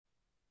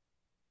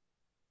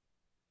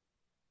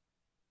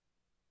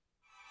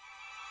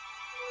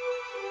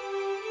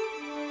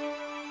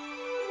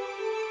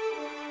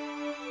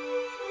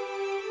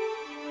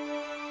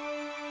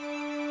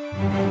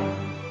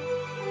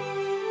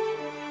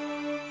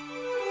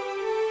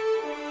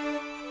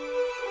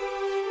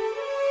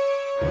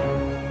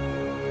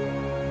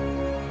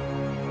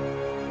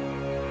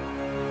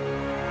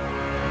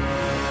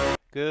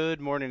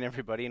Good morning,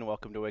 everybody, and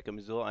welcome to Wake Up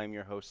Missoula. I'm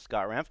your host,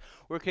 Scott Ramf.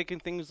 We're kicking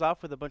things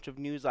off with a bunch of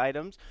news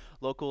items,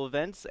 local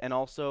events, and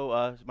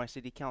also my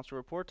city council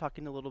report,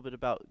 talking a little bit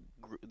about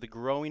the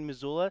growing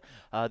Missoula,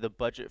 the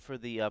budget for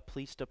the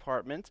police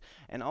department,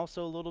 and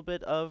also a little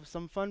bit of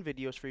some fun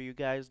videos for you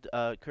guys,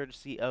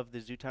 courtesy of the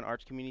Zootown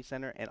Arts Community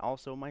Center, and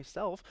also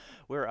myself,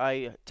 where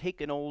I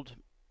take an old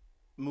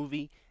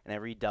movie and I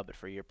redub it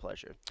for your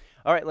pleasure.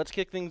 All right, let's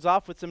kick things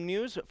off with some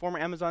news. Former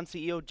Amazon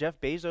CEO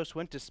Jeff Bezos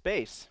went to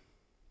space.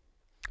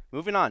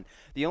 Moving on,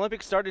 the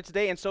Olympics started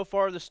today, and so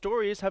far the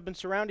stories have been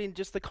surrounding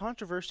just the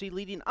controversy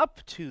leading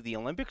up to the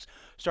Olympics,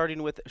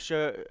 starting with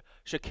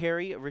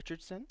Sha'Carri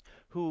Richardson,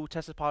 who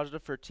tested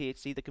positive for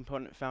THC, the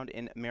component found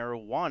in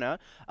marijuana.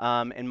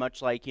 And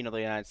much like the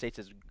United States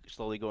is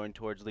slowly going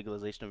towards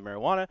legalization of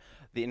marijuana,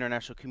 the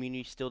international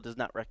community still does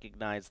not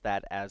recognize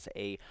that as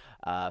a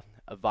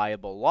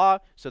viable law.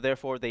 So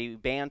therefore, they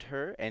banned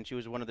her, and she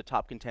was one of the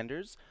top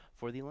contenders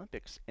for the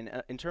Olympics.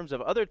 In terms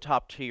of other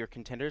top-tier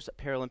contenders,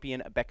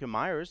 Paralympian Becca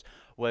Myers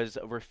was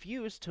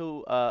refused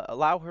to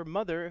allow her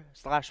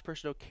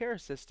mother/personal care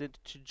assistant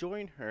to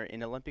join her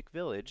in Olympic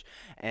Village,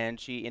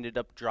 and she ended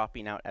up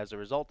dropping out as a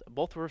result.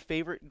 Both were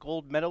favorite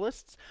gold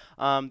medalists.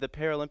 The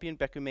Paralympian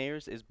Becca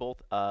Myers is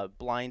both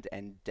blind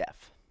and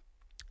deaf.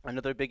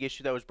 Another big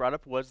issue that was brought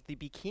up was the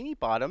bikini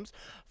bottoms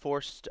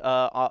forced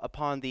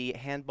upon the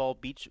handball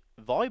beach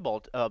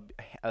volleyball,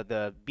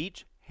 the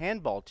beach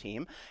handball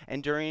team,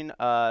 and during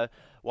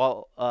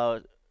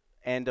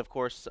and of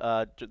course,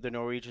 the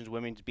Norwegian's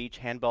women's beach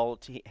handball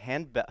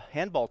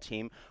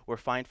team were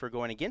fined for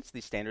going against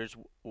these standards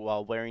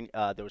while wearing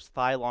those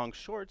thigh-long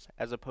shorts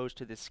as opposed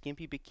to the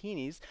skimpy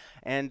bikinis.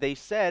 And they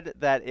said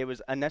that it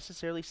was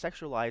unnecessarily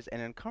sexualized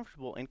and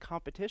uncomfortable in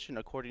competition.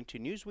 According to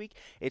Newsweek,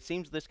 it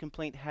seems this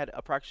complaint had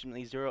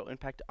approximately zero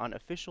impact on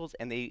officials,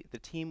 and the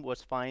team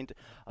was fined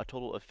a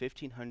total of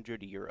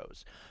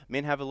 €1,500.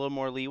 Men have a little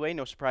more leeway,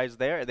 no surprise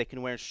there. They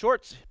can wear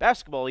shorts,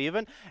 basketball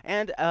even,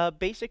 and a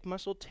basic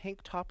muscle tank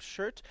top shirt.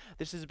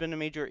 This has been a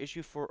major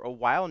issue for a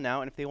while now,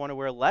 and if they want to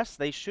wear less,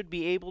 they should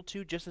be able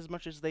to, just as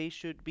much as they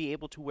should be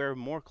able to wear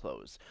more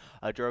clothes.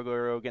 Joe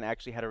Rogan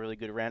actually had a really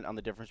good rant on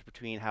the difference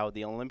between how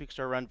the Olympics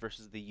are run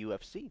versus the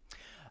UFC.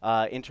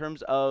 In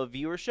terms of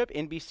viewership,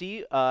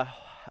 NBC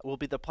will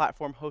be the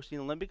platform hosting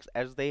the Olympics,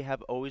 as they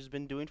have always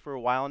been doing for a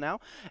while now,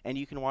 and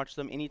you can watch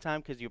them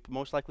anytime because you'll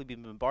most likely be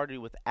bombarded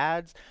with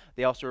ads.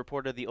 They also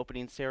reported the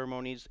opening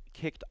ceremonies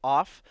kicked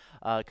off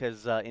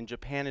because in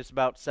Japan it's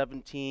about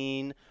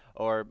 17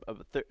 or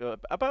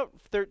about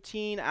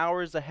 13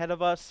 hours ahead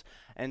of us,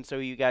 and so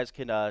you guys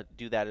can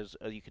do that as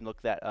you can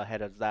look that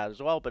ahead as that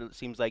as well. But it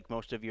seems like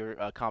most of your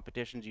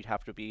competitions you'd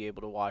have to be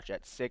able to watch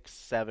at 6,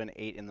 7,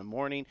 8 in the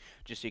morning,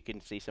 just so you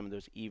can see some of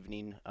those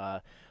evening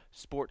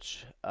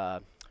sports.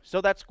 So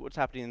that's what's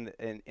happening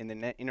in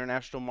the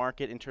international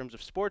market in terms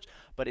of sports.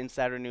 But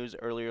insider news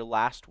earlier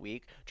last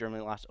week,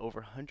 Germany lost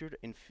over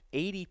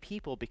 180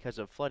 people because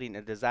of flooding,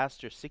 a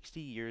disaster 60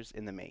 years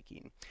in the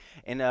making.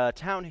 And a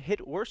town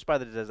hit worse by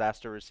the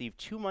disaster received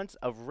 2 months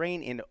of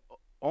rain in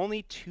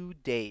only 2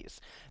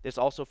 days. This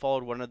also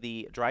followed one of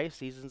the driest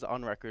seasons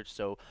on record,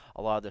 so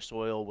a lot of the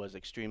soil was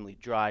extremely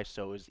dry,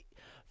 so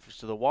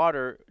the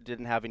water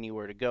didn't have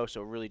anywhere to go,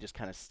 so it really just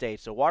kind of stayed.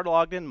 So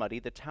waterlogged and muddy,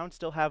 the town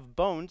still have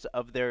bones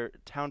of their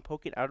town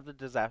poking out of the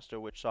disaster,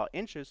 which saw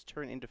inches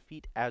turn into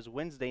feet as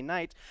Wednesday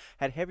night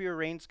had heavier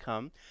rains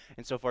come.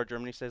 And so far,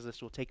 Germany says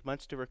this will take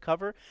months to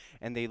recover,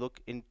 and they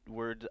look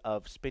inward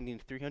of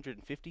spending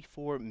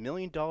 $354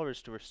 million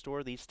to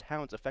restore these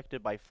towns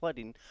affected by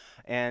flooding.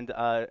 And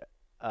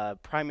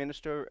Prime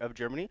Minister of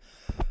Germany,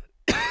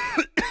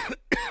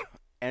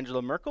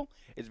 Angela Merkel,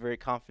 is very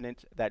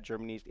confident that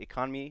Germany's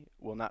economy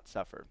will not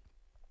suffer.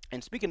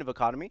 And speaking of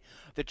economy,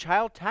 the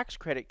child tax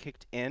credit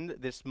kicked in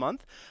this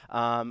month.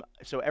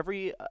 So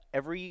every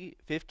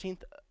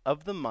 15th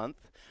of the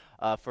month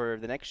for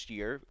the next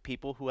year,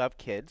 people who have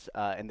kids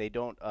and they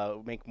don't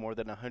make more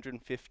than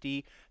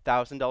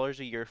 $150,000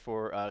 a year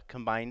for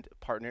combined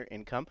partner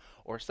income,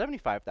 or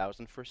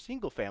 $75,000 for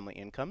single family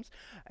incomes,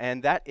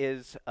 and that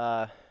is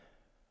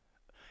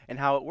and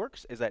how it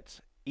works is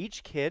that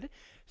each kid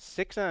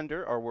 6 and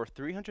under are worth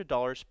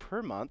 $300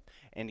 per month,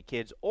 and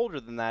kids older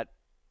than that,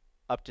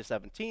 up to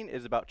 17,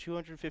 is about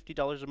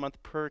 $250 a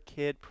month per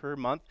kid per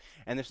month.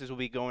 And this will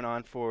be going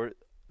on for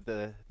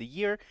the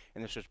year,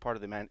 and this was part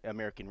of the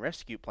American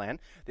Rescue Plan.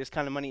 This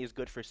kind of money is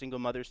good for single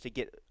mothers to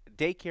get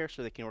daycare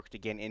so they can work to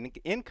gain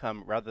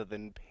income rather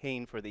than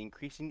paying for the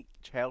increasing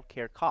child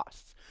care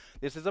costs.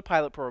 This is a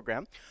pilot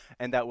program,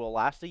 and that will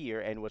last a year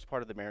and was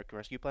part of the American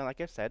Rescue Plan.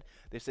 Like I said,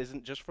 this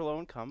isn't just for low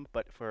income,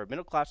 but for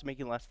middle class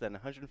making less than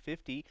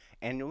 $150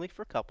 annually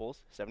for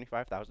couples,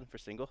 $75,000 for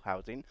single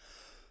housing.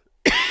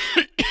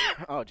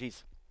 Oh,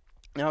 jeez.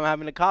 Now I'm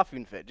having a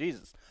coughing fit.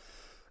 Jesus.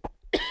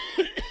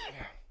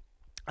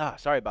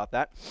 Sorry about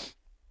that.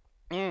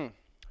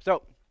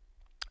 So,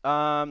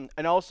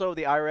 and also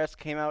the IRS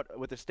came out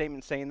with a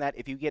statement saying that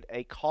if you get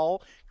a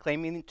call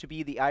claiming to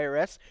be the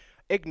IRS,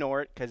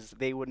 ignore it, because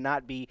they would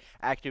not be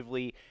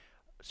actively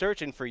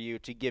searching for you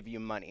to give you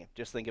money.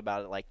 Just think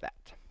about it like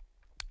that.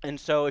 And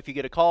so if you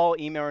get a call,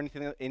 email, or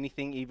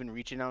anything, even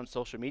reaching out on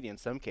social media in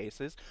some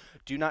cases,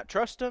 do not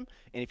trust them.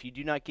 And if you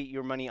do not get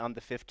your money on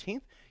the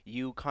 15th,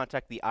 you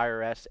contact the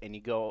IRS and you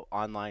go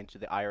online to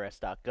the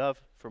irs.gov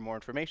for more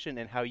information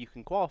and how you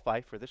can qualify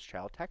for this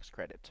child tax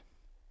credit.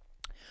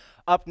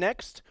 Up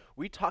next,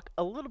 we talk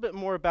a little bit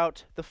more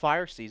about the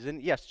fire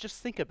season. Yes,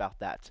 just think about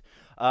that.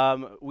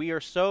 We are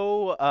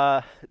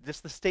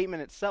just the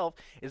statement itself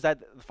is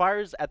that the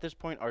fires at this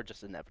point are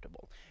just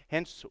inevitable.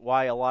 Hence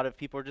why a lot of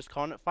people are just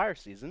calling it fire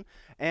season.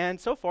 And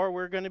so far,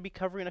 we're going to be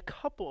covering a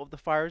couple of the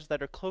fires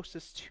that are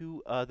closest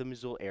to the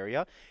Missoula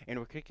area. And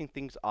we're kicking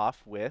things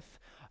off with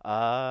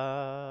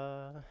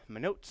my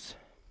notes.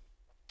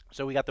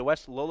 So we got the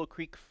West Lolo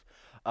Creek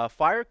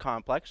fire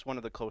complex, one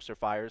of the closer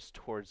fires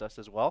towards us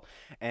as well.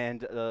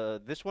 And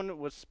this one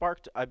was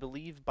sparked, I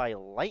believe, by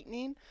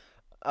lightning.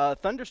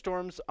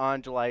 Thunderstorms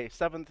on July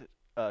 7th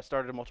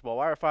started multiple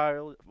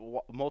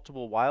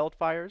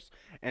wildfires.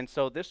 And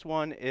so this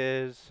one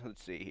is,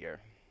 let's see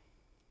here.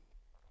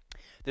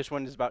 This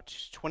one is about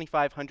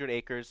 2,500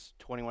 acres,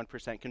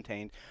 21%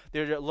 contained.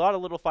 There's a lot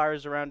of little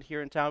fires around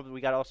here in town, but we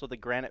got also the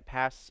Granite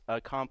Pass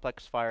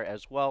complex fire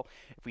as well.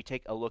 If we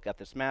take a look at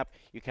this map,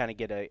 you kind of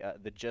get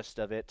the gist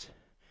of it.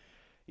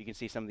 You can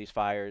see some of these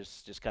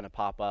fires just kind of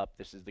pop up.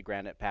 This is the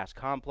Granite Pass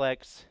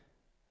complex,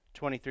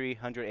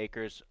 2,300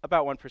 acres,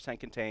 about 1%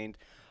 contained.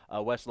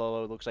 West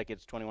Lolo looks like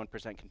it's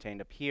 21% contained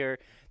up here.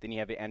 Then you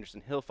have the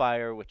Anderson Hill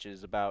Fire, which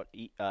is about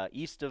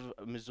east of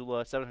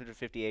Missoula,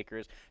 750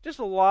 acres. Just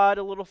a lot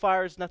of little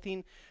fires,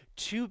 nothing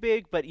too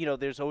big, but we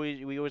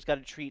always got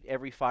to treat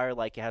every fire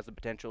like it has the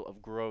potential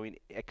of growing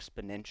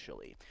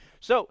exponentially.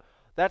 So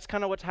that's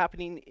kind of what's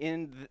happening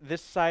in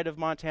this side of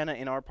Montana,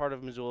 in our part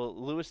of Missoula.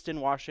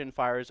 Lewiston, Washington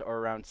fires are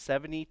around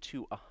 70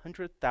 to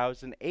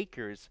 100,000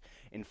 acres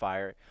in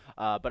fire,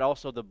 but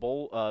also the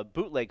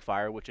bootleg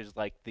fire, which is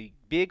like the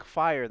big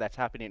fire that's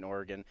happening in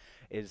Oregon,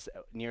 is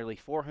nearly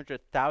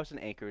 400,000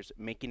 acres,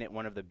 making it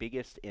one of the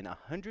biggest in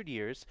 100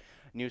 years.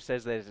 News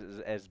says that it's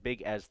as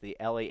big as the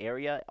LA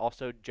area,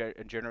 also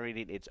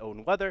generating its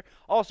own weather.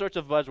 All sorts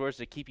of buzzwords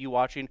to keep you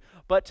watching,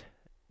 but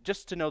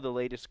just to know the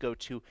latest, go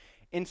to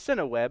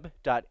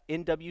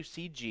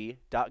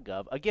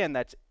incaweb.nwcg.gov. Again,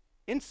 that's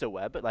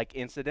InsaWeb, like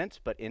incident,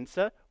 but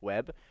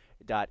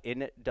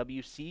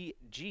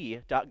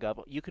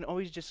insaweb.nwcg.gov. You can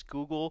always just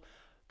Google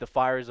the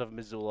fires of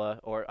Missoula,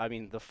 or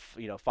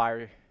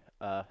fire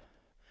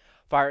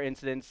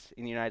incidents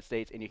in the United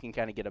States, and you can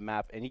kind of get a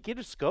map and you get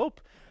a scope.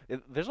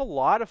 There's a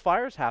lot of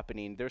fires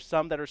happening. There's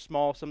some that are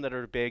small, some that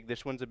are big.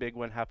 This one's a big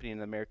one happening in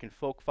the American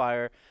Folk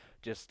Fire,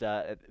 just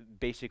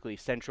basically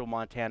central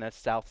Montana,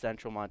 south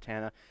central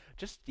Montana.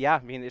 I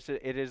mean, it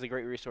is a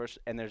great resource,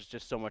 and there's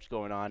just so much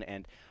going on,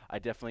 and I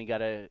definitely got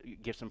to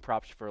give some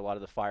props for a lot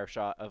of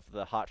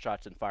the hot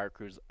shots and fire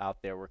crews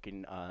out there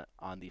working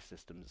on these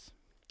systems.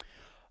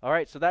 All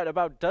right, so that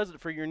about does it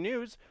for your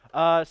news.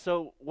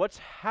 So what's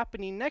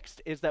happening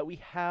next is that we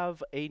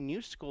have a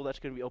new school that's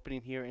going to be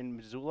opening here in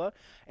Missoula,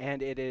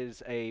 and it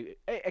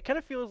kind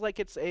of feels like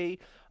it's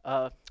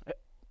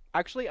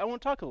actually, I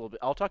won't talk a little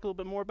bit. I'll talk a little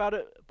bit more about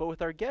it, but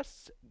with our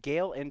guests,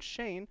 Gail and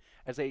Shane,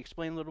 as they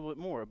explain a little bit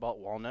more about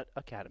Walnut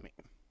Academy.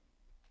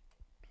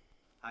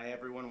 Hi,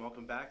 everyone.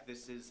 Welcome back.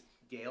 This is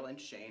Gail and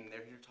Shane.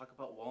 They're here to talk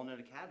about Walnut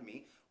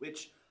Academy,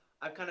 which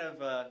I've kind of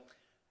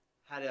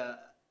had a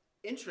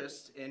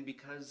interest in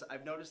because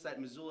I've noticed that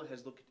Missoula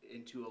has looked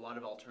into a lot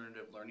of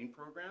alternative learning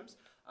programs.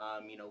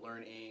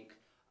 Learn Inc.,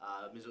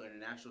 Missoula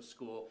International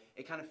School.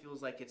 It kind of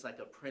feels like it's like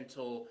a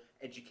parental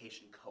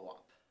education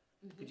co-op.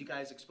 Mm-hmm. Could you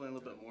guys explain a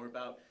little bit more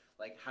about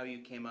how you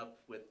came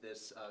up with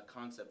this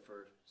concept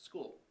for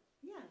school?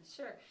 Yeah,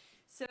 sure.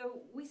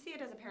 So we see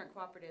it as a parent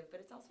cooperative, but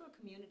it's also a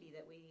community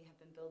that we have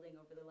been building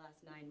over the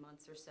last 9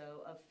 months or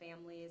so of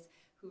families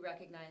who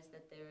recognize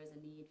that there is a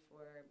need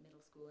for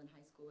middle school and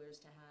high schoolers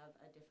to have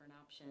a different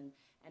option,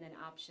 and an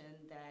option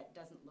that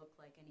doesn't look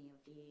like any of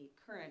the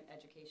current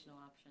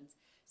educational options.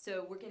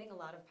 So we're getting a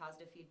lot of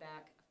positive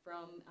feedback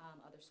from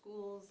other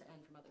schools and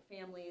from other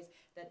families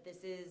that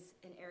this is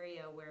an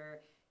area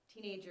where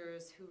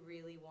teenagers who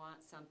really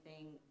want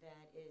something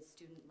that is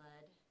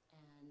student-led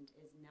and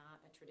is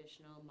not a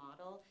traditional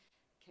model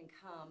can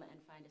come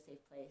and find a safe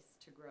place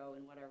to grow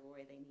in whatever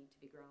way they need to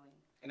be growing.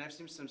 And I've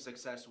seen some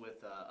success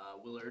with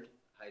Willard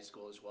High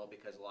School as well,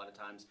 because a lot of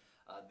times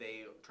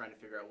they are trying to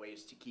figure out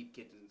ways to keep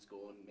kids in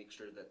school and make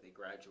sure that they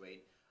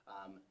graduate.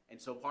 And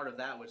so part of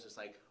that was just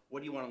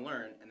what do you want to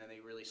learn? And then they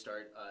really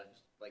start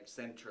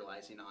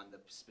centralizing on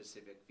the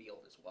specific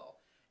field as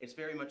well. It's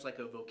very much like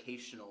a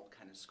vocational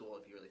kind of school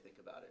if you really think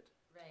about it.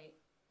 Right.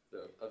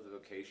 The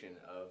vocation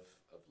of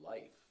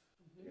life,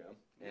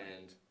 Mm-hmm.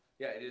 And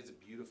it is a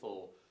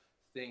beautiful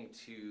thing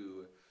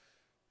to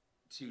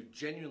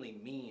genuinely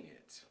mean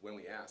it when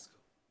we ask,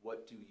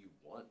 what do you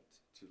want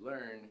to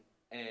learn?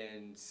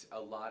 And a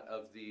lot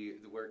of the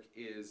work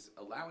is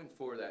allowing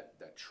for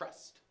that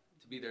trust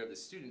to be there of the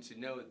student, to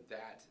know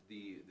that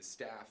the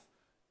staff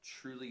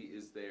truly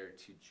is there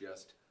to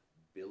just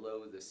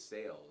below the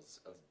sails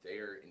of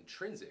their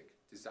intrinsic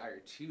desire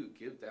to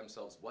give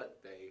themselves what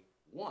they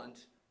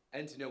want,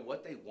 and to know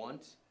what they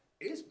want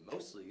is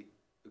mostly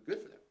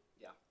good for them.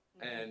 Yeah.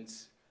 And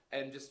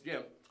just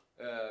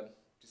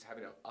just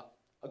having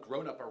a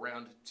grown up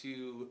around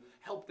to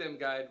help them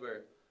guide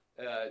where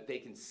they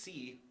can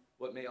see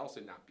what may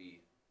also not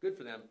be good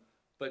for them,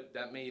 but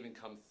that may even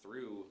come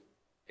through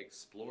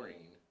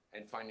exploring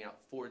and finding out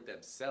for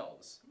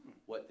themselves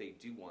what they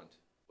do want,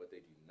 what they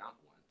do not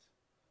want,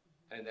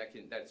 and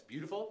that's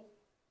beautiful,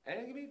 and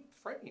it can be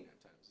frightening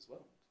at times as well,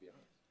 to be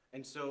honest.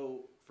 And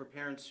so, for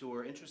parents who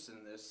are interested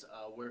in this,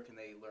 where can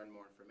they learn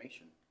more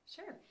information?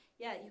 Sure.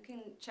 Yeah, you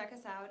can check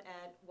us out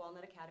at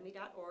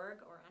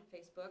walnutacademy.org or on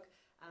Facebook.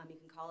 You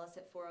can call us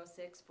at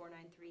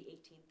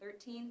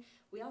 406-493-1813.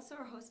 We also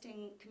are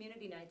hosting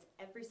community nights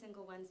every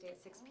single Wednesday at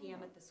 6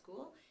 p.m. at the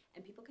school,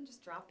 and people can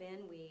just drop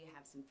in. We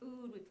have some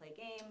food, we play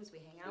games, we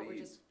hang out. We're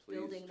just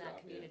building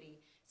that community.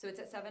 So it's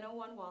at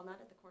 701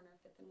 Walnut at the corner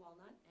of 5th and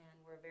Walnut,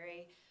 and we're a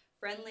very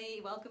friendly,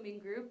 welcoming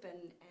group,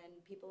 and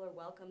people are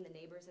welcome. The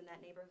neighbors in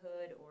that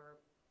neighborhood or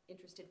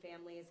interested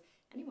families,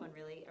 anyone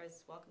really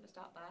is welcome to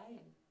stop by, and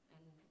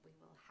we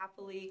will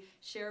happily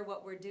share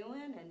what we're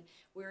doing. And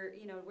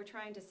we're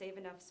trying to save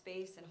enough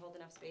space and hold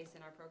enough space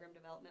in our program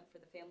development for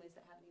the families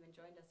that haven't even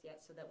joined us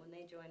yet, so that when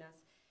they join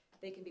us,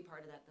 they can be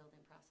part of that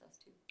building process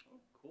too. Oh,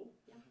 cool.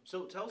 Yeah.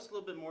 So tell us a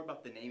little bit more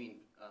about the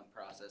naming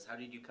process. How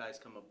did you guys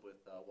come up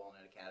with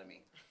Walnut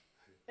Academy?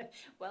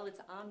 Well,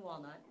 it's on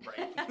walnut.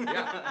 Right.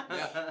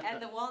 Yeah.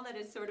 And the walnut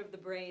is sort of the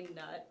brain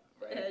nut.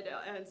 Right.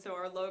 And so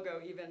our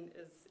logo even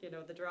is,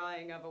 the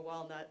drawing of a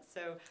walnut.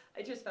 So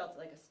it just felt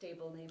like a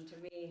stable name to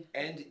me.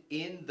 And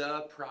in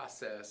the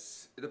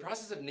process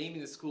of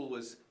naming the school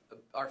was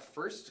our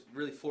first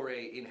really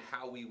foray in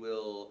how we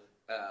will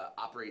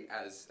operate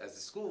as a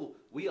school.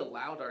 We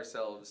allowed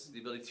ourselves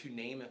the ability to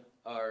name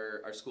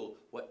our school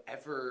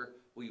whatever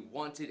we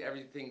wanted,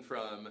 everything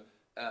from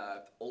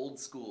old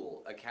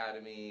school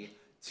academy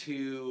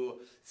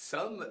to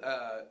some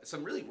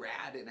really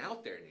rad and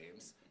out there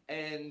names.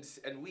 And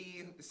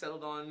we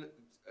settled on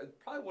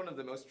probably one of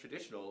the most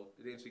traditional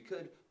names we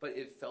could, but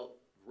it felt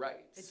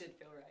right. It did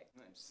feel right.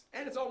 Nice.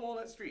 And it's on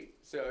Walnut Street,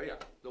 so yeah,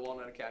 the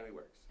Walnut Academy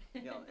works.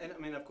 Yeah, and I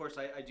mean, of course,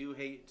 I do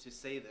hate to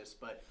say this,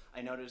 but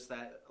I noticed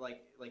that,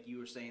 like you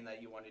were saying,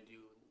 that you want to do,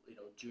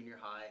 junior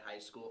high, high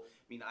school.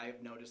 I mean,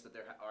 I've noticed that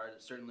there are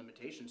certain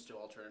limitations to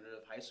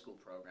alternative high school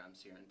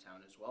programs here in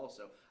town as well.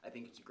 So I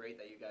think it's great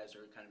that you guys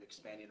are kind of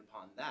expanding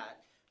upon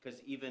that,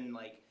 because even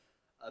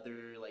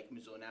other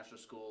Missoula National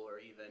School or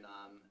even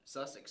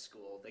Sussex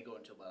School, they go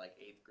until about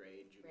 8th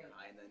grade, junior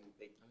high, and then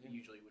they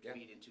usually would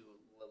feed into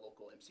the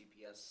local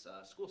MCPS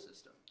school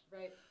system.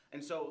 Right.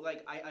 And so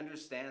I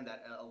understand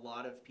that a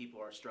lot of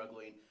people are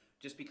struggling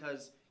just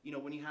because,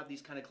 when you have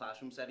these kind of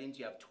classroom settings,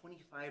 you have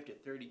 25 to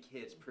 30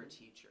 kids per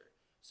teacher.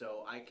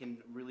 So I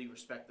can really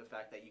respect the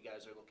fact that you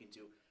guys are looking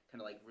to kind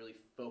of really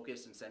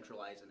focus and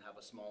centralize and have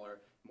a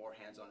smaller, more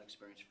hands-on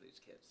experience for these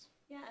kids.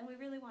 Yeah, and we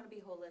really want to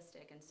be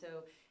holistic. And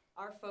so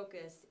our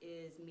focus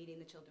is meeting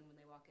the children when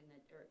they walk in,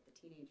 or the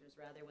teenagers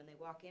rather, when they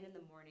walk in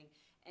the morning.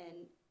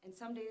 And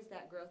some days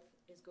that growth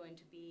is going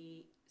to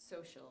be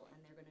social, and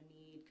they're going to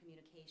need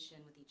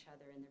communication with each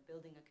other, and they're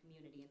building a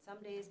community. And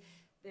some days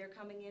they're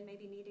coming in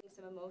maybe needing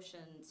some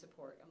emotional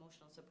support,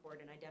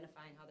 and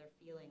identifying how they're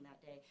feeling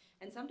that day.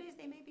 And some days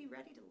they may be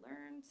ready to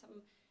learn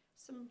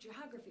some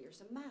geography or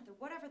some math or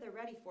whatever they're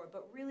ready for,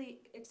 but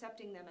really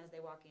accepting them as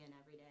they walk in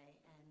every day,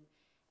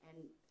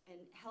 and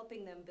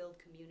helping them build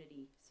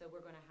community. So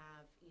we're going to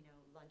have,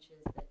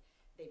 lunches that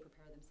they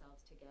prepare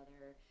themselves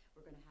together.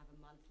 We're going to have a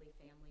monthly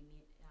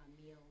family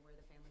meal where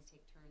the families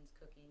take turns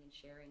cooking and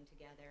sharing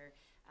together.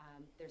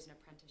 There's an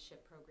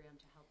apprenticeship program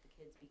to help the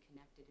kids be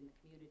connected in the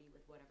community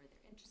with whatever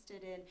they're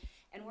interested in.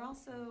 And we're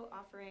also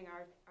offering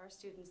our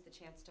students the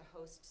chance to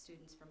host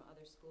students from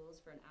other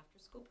schools for an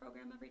after-school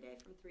program every day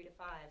from 3 to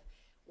 5,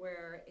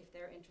 where if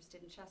they're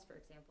interested in chess,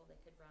 for example, they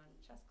could run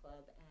chess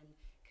club and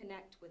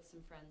connect with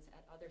some friends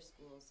at other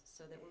schools,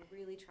 so that we're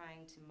really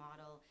trying to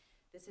model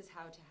this is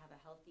how to have a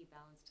healthy,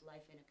 balanced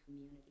life in a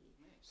community.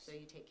 Nice. So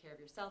you take care of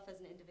yourself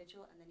as an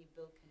individual, and then you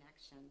build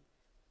connection.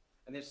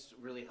 And this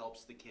really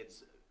helps the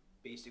kids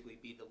basically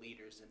be the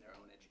leaders in their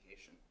own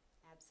education.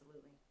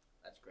 Absolutely.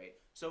 That's great.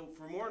 So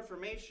for more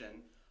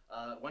information,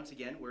 once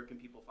again, where can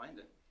people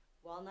find it?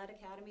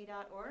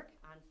 walnutacademy.org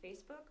on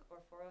Facebook, or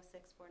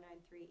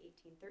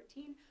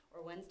 406-493-1813,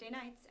 or Wednesday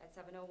nights at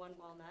 701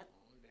 Walnut,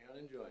 Down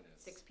and join us.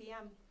 6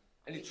 p.m.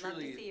 And We'd love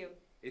to see you.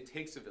 It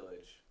takes a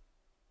village,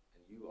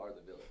 and you are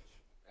the village.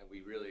 And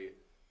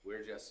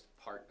we're just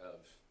part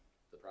of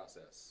the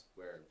process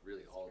where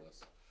really all of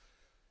us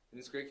in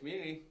this great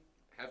community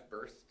have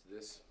birthed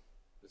this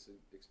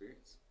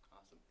experience.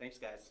 Awesome. Thanks,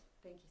 guys.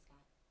 Thank you, Scott.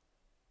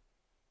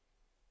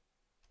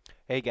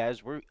 Hey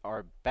guys, we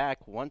are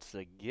back once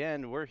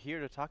again. We're here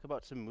to talk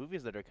about some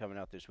movies that are coming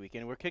out this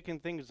weekend. We're kicking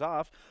things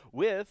off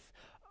with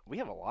We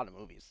have a lot of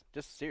movies.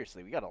 Just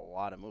seriously, we got a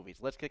lot of movies.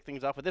 Let's kick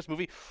things off with this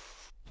movie.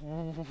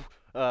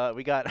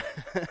 We got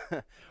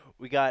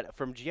we got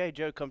from G.I.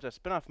 Joe comes a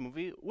spin-off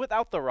movie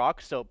without The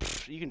Rock, so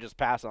you can just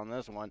pass on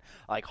this one,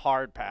 like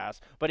hard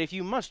pass. But if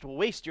you must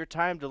waste your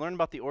time to learn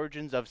about the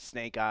origins of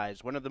Snake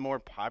Eyes, one of the more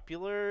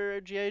popular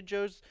G.I.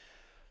 Joes,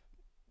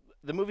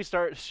 the movie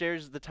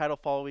shares the title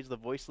follows the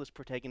voiceless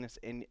protagonist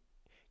and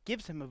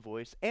gives him a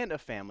voice and a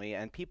family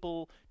and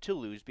people to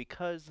lose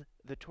because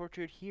the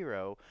tortured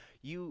hero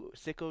you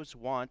sickos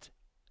want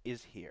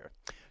is here.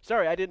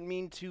 Sorry, I didn't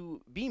mean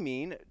to be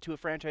mean to a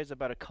franchise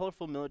about a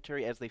colorful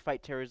military as they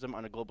fight terrorism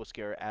on a global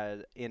scale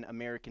as in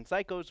American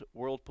Psychos,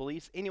 World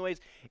Police. Anyways,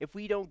 if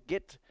we don't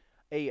get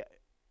a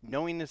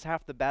knowing is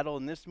half the battle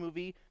in this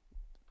movie,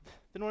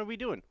 then what are we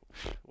doing?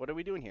 What are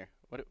we doing here?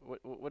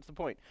 What's the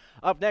point?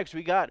 Up next,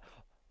 we got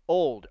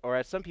Old, or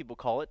as some people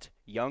call it,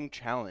 Young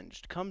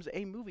Challenged, comes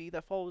a movie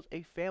that follows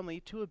a family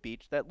to a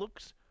beach that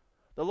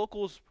the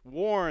locals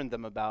warn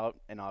them about,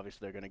 and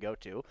obviously they're going to go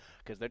to,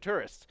 because they're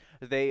tourists.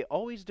 They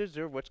always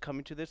deserve what's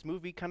coming to this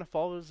movie, kind of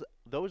follows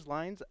those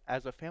lines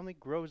as a family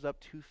grows up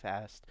too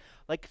fast,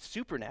 like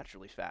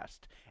supernaturally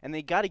fast. And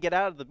they got to get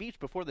out of the beach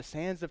before the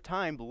sands of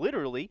time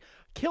literally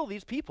kill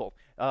these people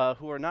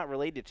who are not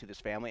related to this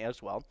family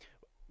as well.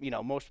 You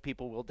know, most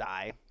people will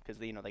die because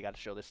they got to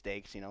show the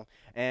stakes,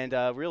 And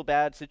real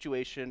bad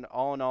situation.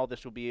 All in all,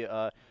 this will be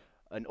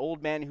an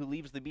old man who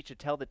leaves the beach to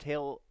tell the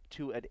tale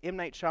to an M.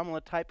 Night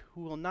Shyamalan type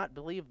who will not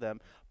believe them,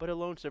 but a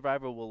lone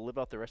survivor will live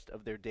out the rest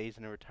of their days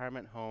in a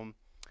retirement home.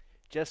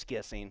 Just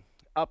guessing.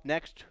 Up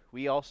next,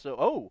 we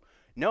also...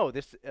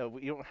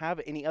 we don't have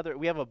any other...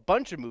 We have a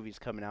bunch of movies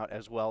coming out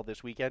as well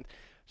this weekend.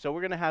 So we're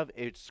going to have...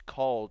 It's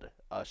called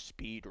a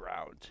speed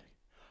round.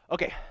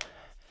 Okay.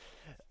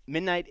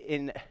 Midnight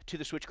to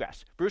the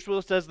Switchgrass. Bruce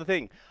Willis does the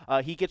thing.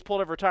 He gets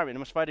pulled out of retirement and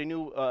must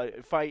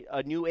fight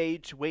a new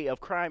age way of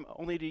crime,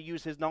 only to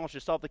use his knowledge to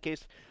solve the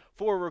case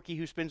for a rookie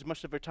who spends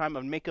much of her time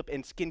on makeup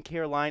and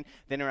skincare line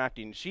than her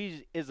acting.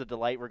 She is a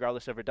delight,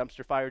 regardless of her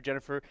dumpster fire.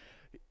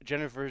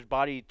 Jennifer's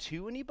body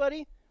to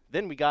anybody?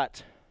 Then we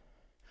got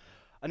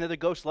another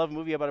ghost love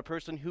movie about a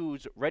person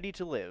who's ready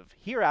to live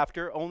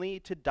hereafter, only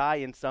to die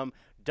in some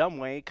dumb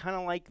way, kind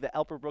of like the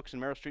Albert Brooks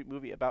and Meryl Streep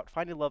movie about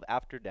finding love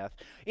after death.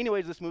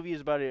 Anyways, this movie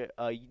is about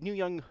a new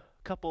young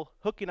couple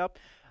hooking up,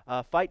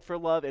 fight for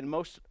love in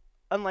most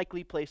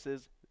unlikely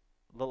places,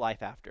 the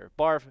life after.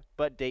 Barf,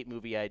 but date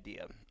movie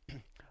idea.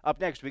 Up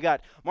next, we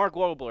got Mark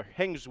Wahlberg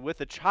hangs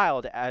with a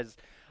child as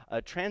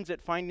a transit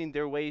finding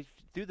their way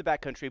through the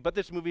backcountry, but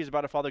this movie is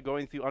about a father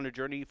going through on a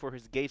journey for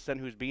his gay son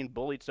who's being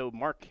bullied, so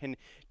Mark can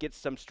get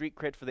some street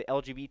cred for the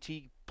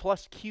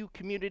LGBTQ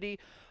community.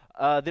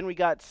 Then we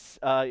got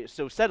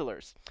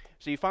Settlers.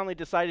 So you finally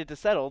decided to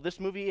settle. This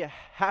movie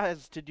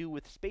has to do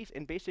with space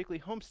and basically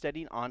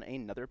homesteading on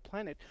another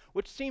planet,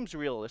 which seems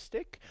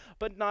realistic,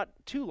 but not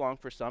too long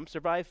for some.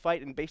 Survive,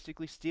 fight, and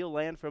basically steal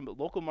land from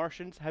local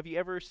Martians. Have you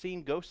ever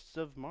seen Ghosts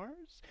of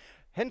Mars?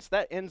 Hence,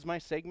 that ends my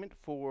segment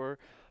for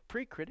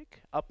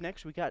Pre-Critic. Up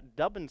next, we got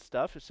Dubbin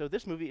Stuff. So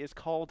this movie is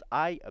called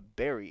I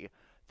Bury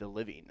the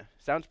Living.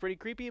 Sounds pretty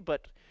creepy,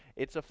 but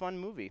it's a fun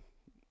movie.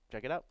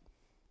 Check it out.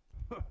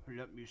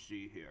 Let me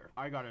see here.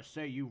 I gotta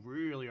say, you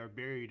really are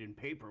buried in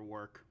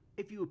paperwork.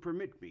 If you would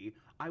permit me,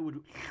 I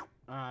would...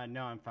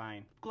 no, I'm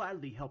fine.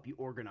 Gladly help you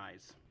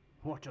organize.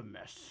 What a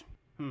mess.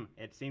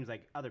 It seems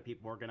like other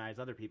people organize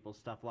other people's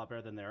stuff a lot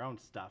better than their own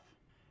stuff.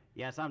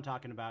 Yes, I'm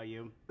talking about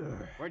you.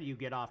 Where do you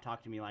get off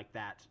talking to me like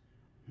that?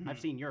 I've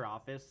seen your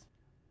office.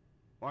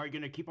 Are you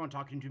gonna keep on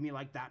talking to me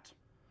like that?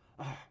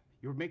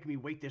 You're making me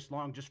wait this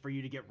long just for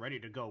you to get ready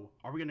to go.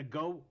 Are we gonna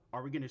go? Or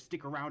are we gonna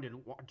stick around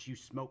and watch you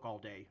smoke all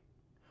day?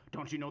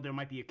 Don't you know there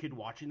might be a kid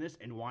watching this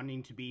and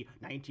wanting to be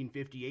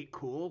 1958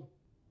 cool?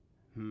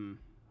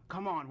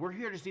 Come on, we're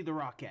here to see the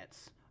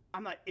Rockettes.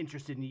 I'm not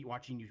interested in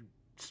watching you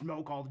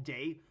smoke all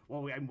day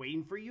while I'm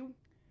waiting for you.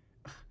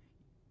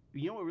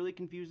 You know what really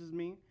confuses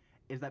me?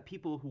 Is that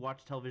people who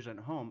watch television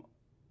at home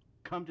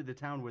come to the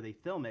town where they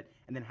film it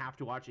and then have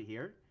to watch it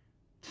here?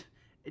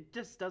 It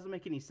just doesn't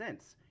make any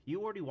sense.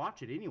 You already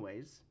watch it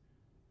anyways.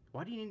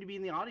 Why do you need to be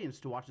in the audience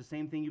to watch the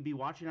same thing you'd be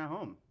watching at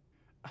home?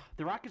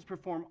 The Rockets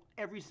perform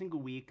every single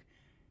week.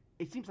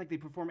 It seems like they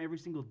perform every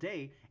single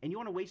day, and you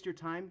want to waste your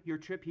time, your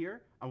trip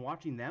here, on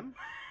watching them?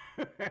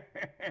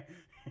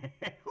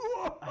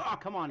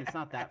 Come on, it's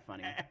not that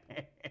funny.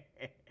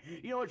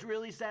 You know what's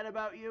really sad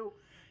about you?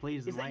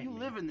 Please is that enlighten you me.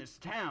 live in this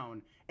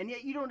town, and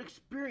yet you don't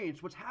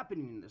experience what's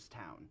happening in this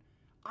town.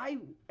 I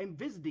am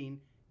visiting,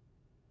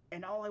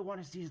 and all I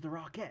want to see is the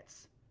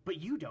Rockettes. But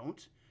you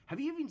don't. Have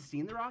you even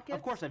seen the Rockettes?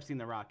 Of course I've seen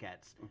the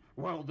Rockettes.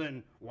 Well,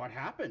 then, what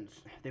happens?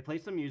 They play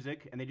some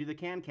music, and they do the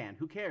can-can.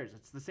 Who cares?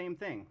 It's the same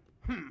thing.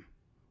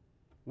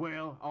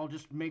 Well, I'll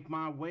just make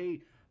my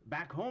way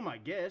back home, I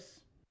guess.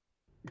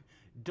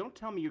 Don't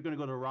tell me you're going to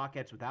go to the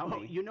Rockettes without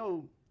me. You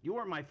know, you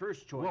weren't my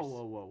first choice.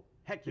 Whoa.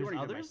 Heck, you There's weren't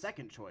even my others?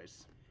 second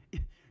choice.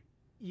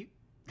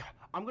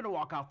 I'm going to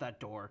walk out that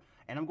door,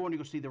 and I'm going to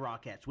go see the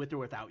Rockettes, with or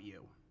without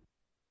you.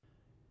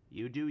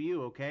 You do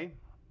you, okay?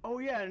 Oh,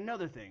 yeah, and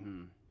another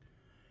thing.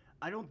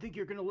 I don't think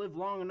you're gonna live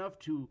long enough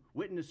to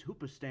witness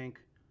hoopastank,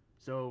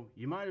 so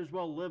you might as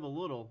well live a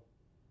little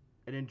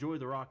and enjoy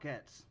the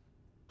Rockettes.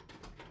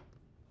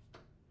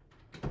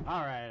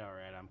 Alright,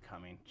 I'm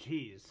coming.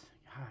 Jeez.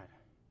 God.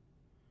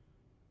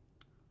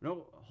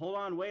 No, hold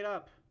on, wait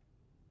up.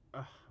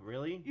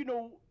 Really? You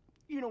know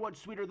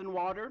what's sweeter than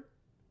water?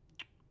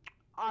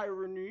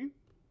 Irony.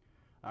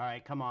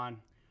 Alright, come on.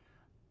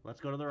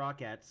 Let's go to the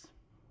Rockettes.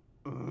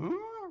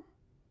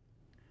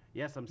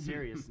 Yes, I'm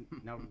serious.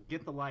 Now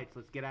get the lights.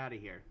 Let's get out of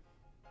here.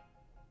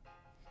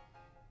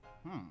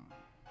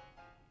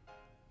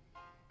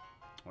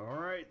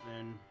 Alright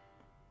then.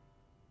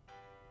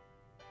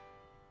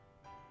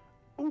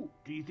 Oh,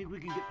 do you think we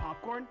can get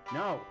popcorn?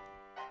 No.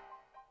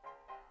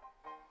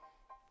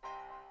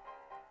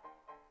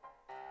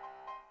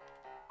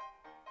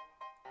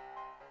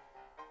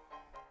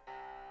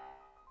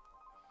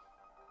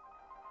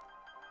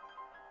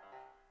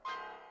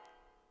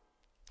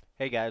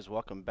 Hey guys,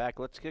 welcome back.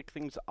 Let's kick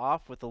things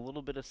off with a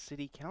little bit of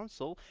city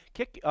council.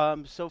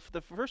 So for the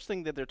first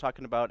thing that they're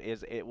talking about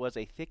is it was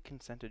a thick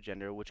consent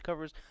agenda, which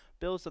covers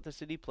bills that the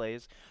city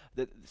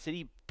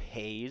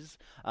pays,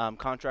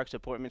 contracts,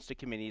 appointments to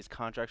committees,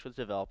 contracts with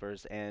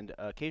developers, and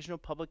occasional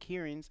public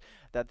hearings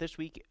that this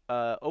week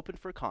opened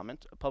for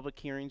comment. Public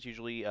hearings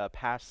usually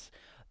pass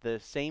the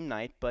same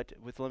night, but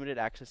with limited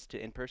access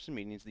to in-person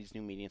meetings, these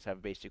new meetings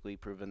have basically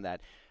proven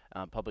that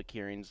public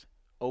hearings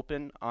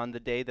open on the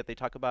day that they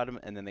talk about them,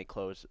 and then they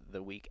close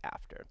the week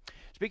after.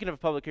 Speaking of a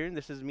public hearing,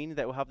 this is meaning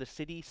that we'll have the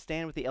city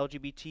stand with the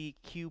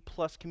LGBTQ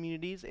plus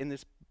communities in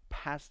this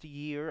past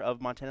year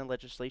of Montana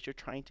legislature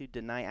trying to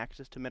deny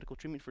access to medical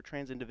treatment for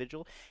trans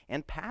individuals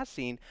and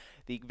passing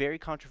the very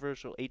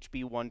controversial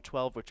HB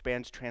 112, which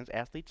bans trans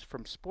athletes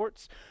from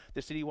sports.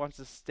 The city wants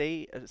the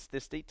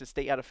state to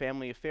stay out of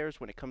family affairs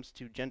when it comes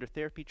to gender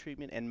therapy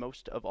treatment, and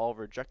most of all,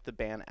 reject the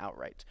ban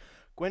outright.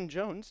 Gwen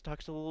Jones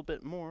talks a little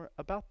bit more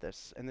about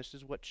this, and this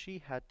is what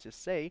she had to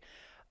say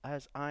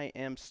as I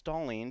am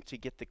stalling to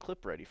get the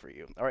clip ready for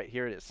you. All right,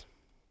 here it is.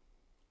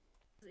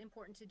 It's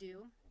important to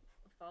do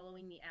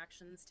following the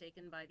actions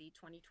taken by the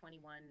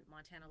 2021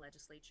 Montana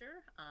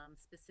legislature.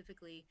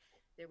 Specifically,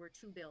 there were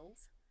two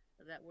bills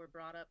that were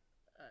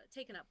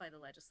taken up by the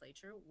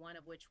legislature, one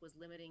of which was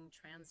limiting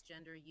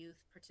transgender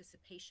youth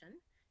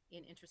participation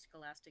in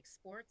interscholastic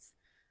sports.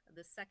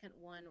 The second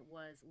one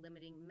was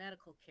limiting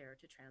medical care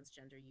to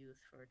transgender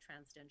youth for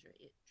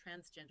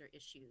transgender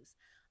issues.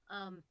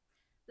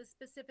 The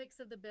specifics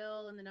of the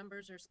bill and the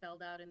numbers are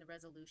spelled out in the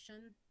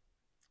resolution,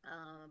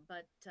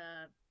 but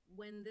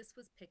when this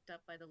was picked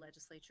up by the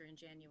legislature in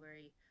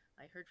January,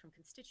 I heard from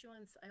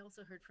constituents. I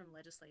also heard from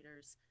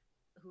legislators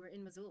who are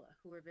in Missoula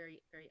who were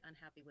very, very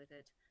unhappy with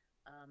it,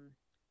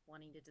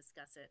 wanting to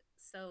discuss it.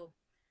 So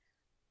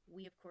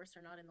we, of course,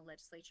 are not in the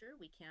legislature.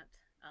 We can't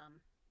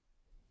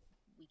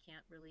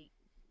really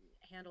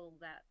handle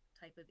that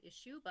type of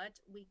issue, but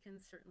we can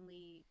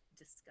certainly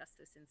discuss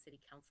this in city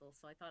council.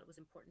 So I thought it was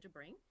important to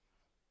bring.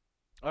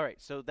 All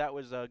right, so that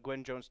was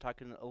Gwen Jones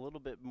talking a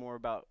little bit more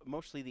about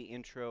mostly the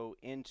intro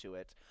into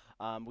it.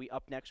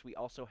 Up next, we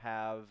also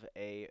have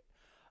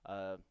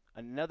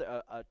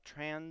another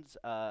trans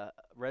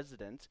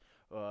resident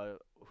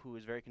who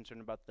is very concerned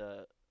about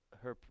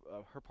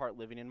her part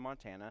living in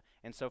Montana.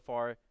 And so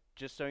far,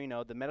 just so you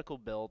know, the medical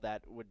bill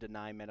that would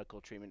deny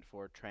medical treatment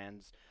for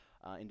trans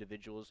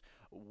individuals,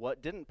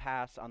 what didn't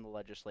pass on the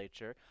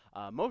legislature,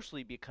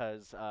 mostly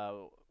because,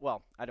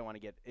 well, I don't want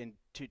to get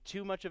into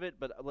too much of it,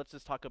 but let's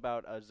just talk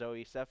about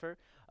Zoe Seffer,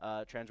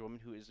 a trans woman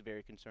who is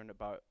very concerned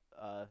about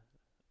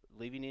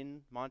living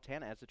in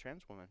Montana as a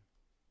trans woman.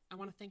 I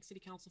want to thank City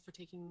Council for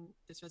taking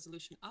this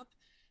resolution up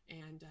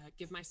and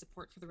give my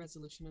support for the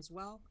resolution as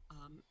well.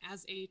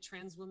 As a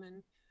trans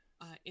woman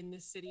in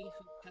this city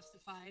who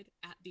testified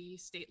at the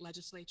state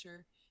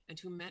legislature and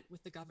who met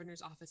with the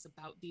governor's office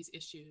about these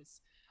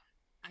issues,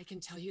 I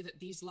can tell you that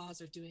these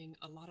laws are doing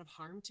a lot of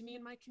harm to me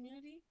and my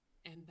community,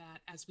 and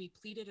that as we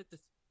pleaded at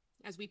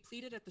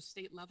the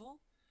state level,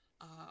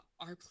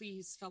 our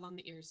pleas fell on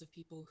the ears of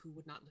people who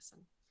would not listen.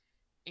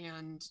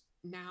 And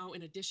now,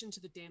 in addition to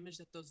the damage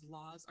that those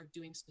laws are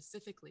doing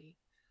specifically,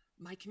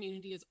 my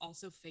community is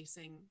also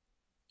facing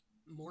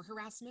more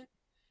harassment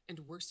and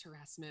worse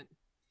harassment,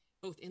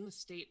 both in the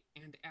state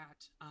and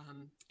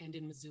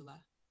in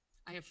Missoula.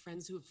 I have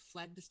friends who have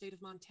fled the state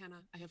of Montana.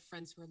 I have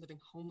friends who are living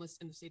homeless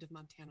in the state of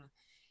Montana.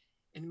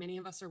 And many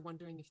of us are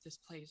wondering if this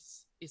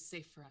place is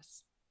safe for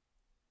us.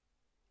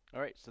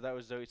 All right, so that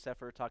was Zoe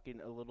Seffer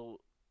talking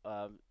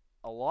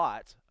a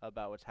lot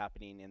about what's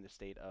happening in the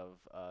state of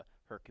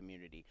her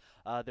community.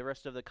 The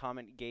rest of the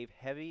comment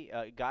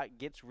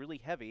gets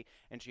really heavy,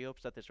 and she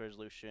hopes that this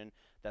resolution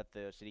that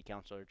the city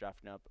council are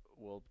drafting up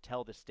will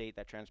tell the state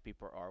that trans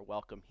people are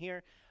welcome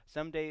here.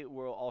 Someday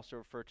we'll also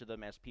refer to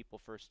them as people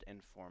first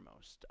and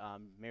foremost.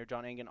 Mayor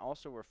John Engen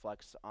also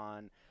reflects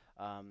on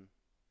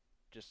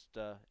just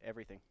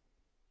everything.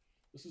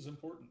 This is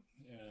important,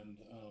 and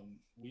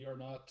we are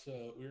not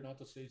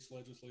the state's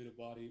legislative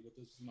body, but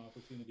this is an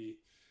opportunity,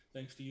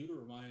 thanks to you, to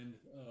remind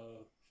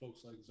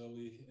folks like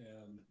Zoe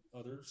and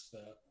others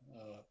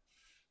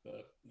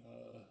that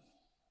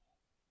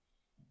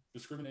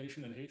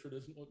discrimination and hatred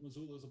isn't what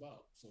Missoula is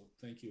about. So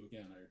thank you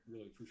again. I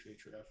really appreciate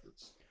your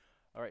efforts.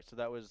 All right, so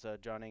that was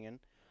John Ingen.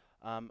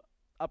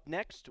 Up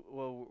next,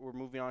 well, we're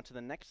moving on to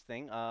the next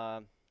thing,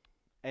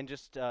 and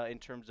just in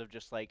terms of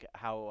just like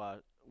how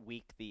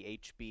weak the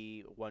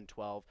HB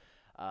 112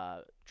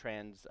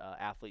 trans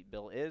athlete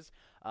bill is.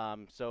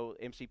 So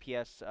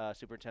MCPS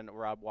Superintendent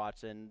Rob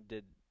Watson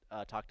did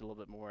talked a little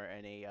bit more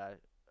in a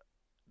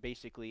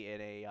basically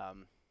in a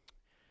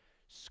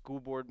school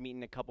board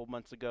meeting a couple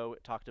months ago.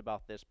 It talked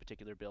about this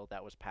particular bill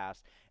that was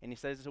passed, and he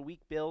says it's a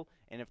weak bill,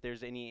 and if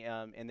there's any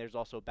and there's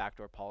also a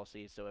backdoor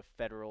policy, so if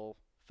federal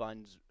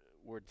funds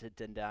were to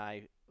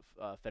deny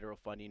federal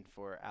funding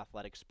for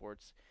athletic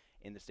sports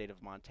in the state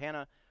of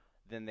Montana,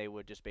 then they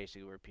would just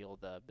basically repeal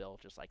the bill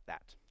just like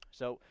that.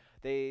 So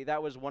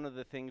that was one of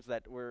the things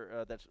that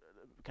were that's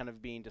kind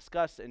of being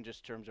discussed in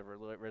just terms of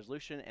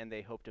resolution, and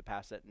they hope to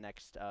pass it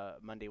next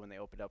Monday when they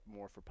open up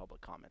more for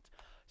public comment.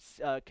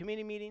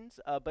 Committee meetings,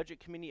 Budget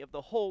Committee of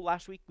the Whole.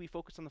 Last week we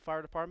focused on the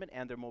fire department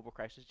and their mobile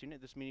crisis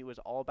unit. This meeting was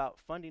all about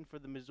funding for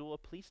the Missoula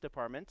Police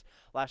Department.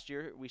 Last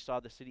year we saw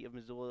the city of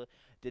Missoula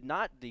did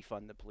not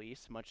defund the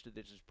police, much to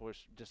the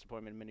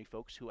disappointment of many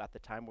folks who at the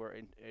time were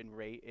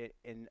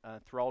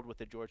enthralled with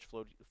the George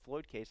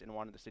Floyd case and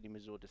wanted the city of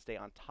Missoula to stay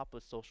on top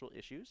of social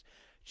issues.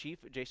 Chief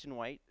Jason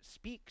White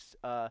speaks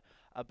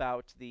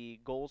about the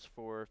goals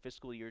for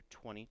fiscal year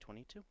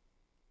 2022.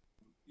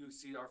 You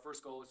see, our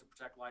first goal is to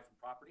protect life and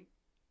property.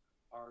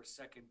 Our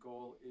second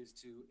goal is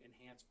to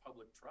enhance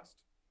public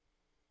trust.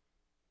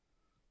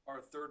 Our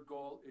third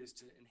goal is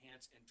to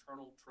enhance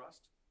internal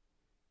trust.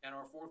 And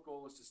our fourth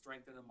goal is to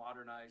strengthen and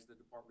modernize the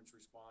department's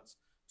response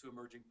to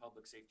emerging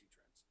public safety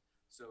trends.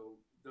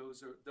 So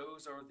those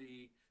are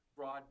the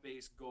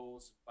broad-based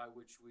goals by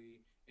which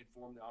we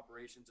inform the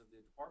operations of the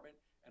department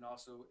and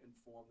also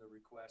inform the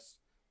requests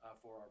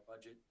for our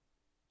budget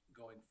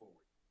going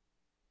forward.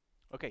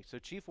 Okay, so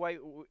Chief White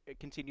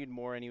continued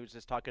more, and he was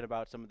just talking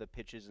about some of the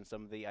pitches and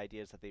some of the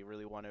ideas that they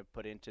really want to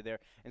put into there.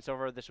 And so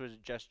far, this was a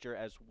gesture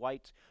as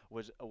White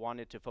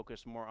wanted to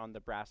focus more on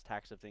the brass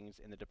tacks of things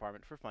in the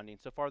department for funding.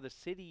 So far, the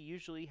city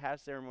usually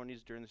has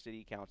ceremonies during the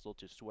city council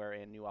to swear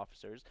in new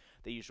officers.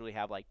 They usually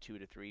have like 2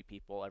 to 3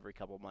 people every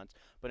couple months.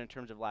 But in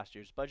terms of last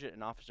year's budget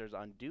and officers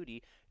on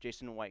duty,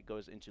 Jason White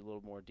goes into a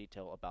little more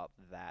detail about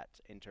that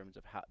in terms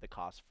of how the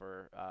cost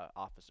for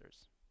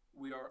officers.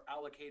 We are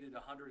allocated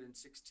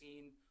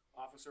 116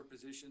 officer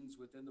positions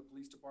within the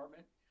police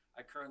department.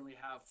 I currently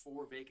have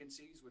 4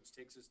 vacancies, which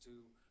takes us to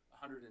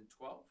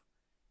 112.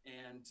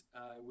 And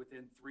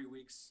within 3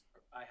 weeks,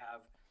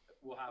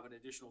 we'll have an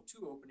additional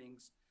 2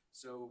 openings.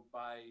 So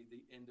by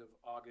the end of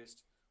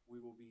August, we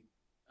will be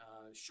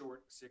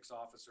short 6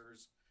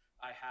 officers.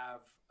 I have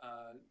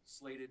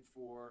slated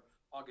for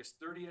August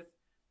 30th,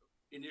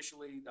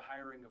 initially the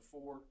hiring of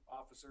 4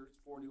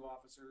 new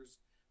officers,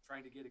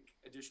 trying to get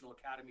additional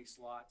academy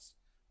slots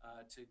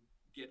to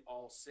get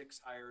all 6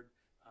 hired,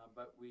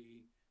 but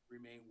we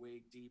remain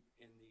way deep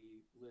in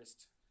the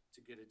list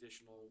to get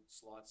additional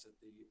slots at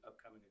the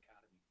upcoming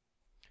academy.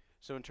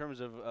 So in terms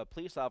of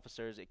police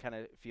officers, it kind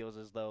of feels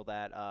as though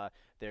that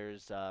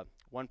there's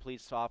 1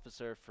 police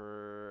officer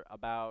for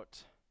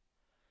about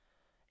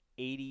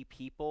 80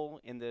 people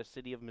in the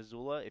city of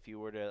Missoula, if you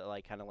were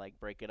to kind of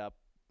break it up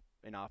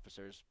in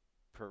officers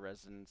per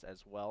residence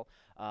as well.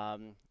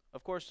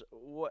 Of course,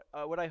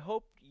 what I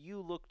hope you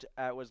looked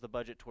at was the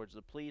budget towards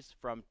the police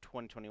from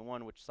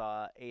 2021, which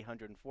saw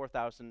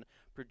 $804,000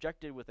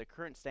 projected with a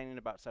current standing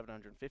about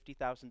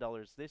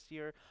 $750,000 this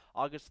year.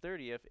 August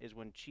 30th is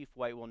when Chief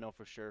White will know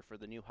for sure for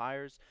the new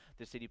hires.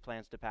 The city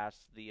plans to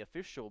pass the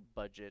official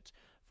budget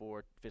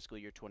for fiscal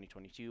year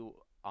 2022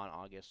 on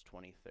August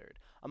 23rd.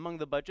 Among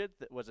the budget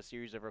was a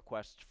series of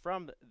requests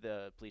from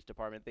the police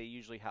department. They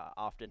usually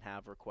often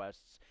have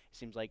requests. It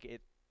seems like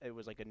it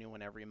was like a new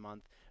one every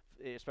month,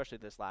 especially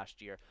this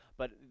last year.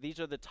 But these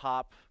are the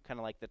top, kind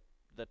of like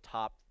the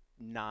top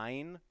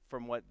 9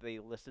 from what they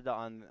listed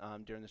on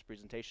during this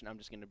presentation. I'm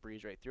just going to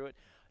breeze right through it.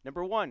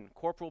 Number 1,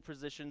 corporal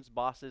positions,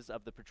 bosses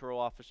of the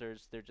patrol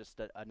officers. They're just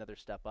another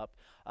step up.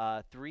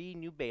 3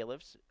 new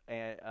bailiffs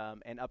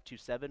and up to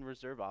 7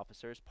 reserve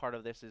officers. Part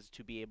of this is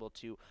to be able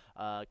to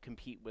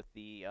compete with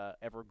the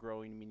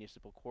ever-growing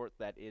municipal court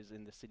that is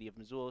in the city of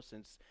Missoula,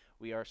 since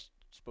we are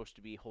supposed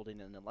to be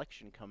holding an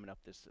election coming up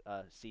this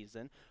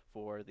season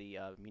for the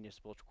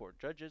municipal court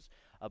judges.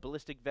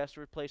 Ballistic vest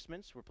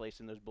replacements,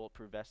 replacing those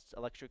bulletproof vests.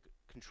 Electric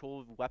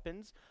control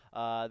weapons.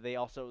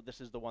 This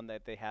is the one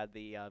that they had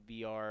the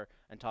VR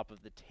on top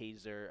of the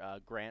taser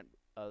grant,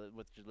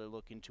 which they're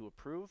looking to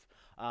approve.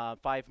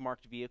 5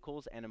 marked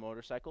vehicles and a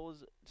motorcycle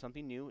is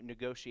something new.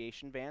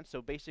 Negotiation van.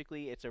 So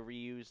basically, it's a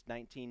reused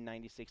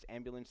 1996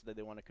 ambulance that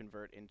they want to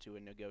convert into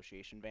a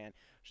negotiation van,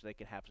 so they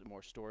can have some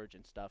more storage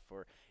and stuff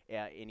for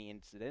any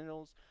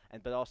incidentals.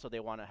 But also, they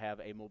want to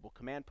have a mobile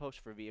command post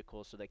for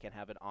vehicles, so they can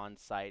have an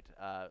on-site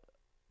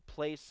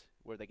place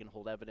where they can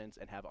hold evidence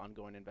and have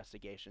ongoing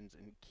investigations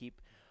and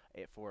keep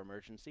it for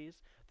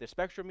emergencies. The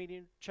Spectrum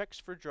meeting checks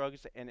for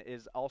drugs and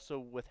is also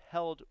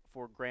withheld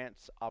for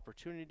grants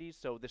opportunities.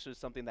 So this is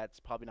something that's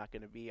probably not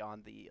going to be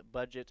on the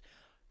budget.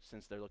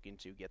 since they're looking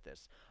to get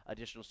this.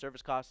 Additional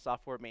service costs,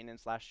 software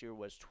maintenance last year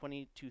was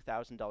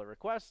 $22,000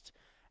 request,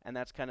 and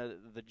that's kind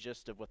of the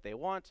gist of what they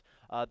want.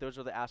 Those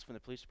are the asks from the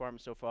police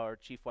department so far.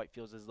 Chief White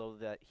feels as though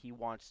that he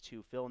wants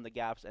to fill in the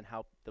gaps and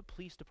how the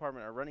police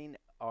department are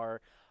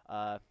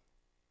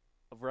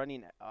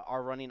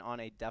running on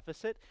a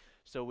deficit,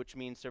 so which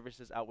means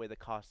services outweigh the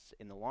costs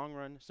in the long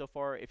run. So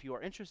far, if you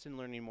are interested in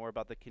learning more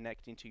about the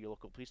connecting to your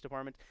local police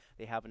department,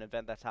 they have an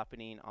event that's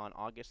happening on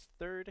August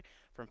 3rd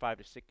from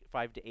 5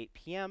 to 8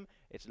 p.m.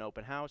 It's an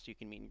open house. You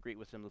can meet and greet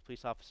with some of the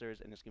police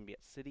officers, and it's going to be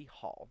at City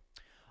Hall.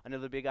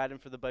 Another big item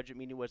for the budget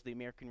meeting was the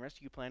American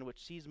Rescue Plan,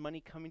 which sees money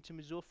coming to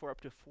Missoula for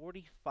up to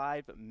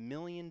 $45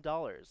 million.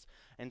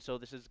 And so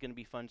this is going to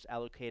be funds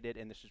allocated,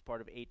 and this is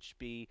part of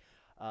HB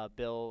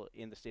bill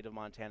in the state of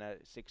Montana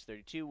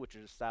 632, which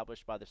was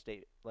established by the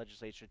state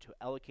legislature to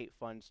allocate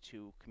funds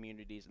to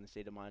communities in the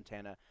state of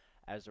Montana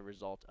as a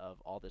result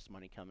of all this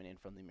money coming in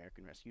from the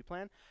American Rescue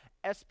Plan.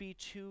 SB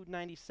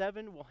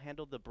 297 will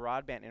handle the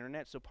broadband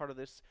internet. So part of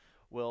this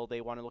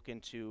they want to look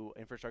into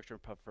infrastructure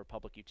for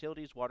public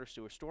utilities, water,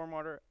 sewer,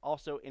 stormwater.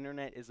 Also,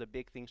 internet is a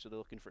big thing, so they're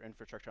looking for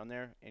infrastructure on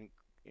there,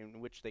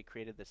 in which they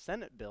created the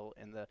Senate bill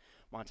in the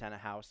Montana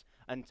House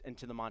and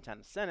to the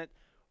Montana Senate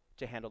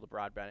to handle the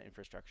broadband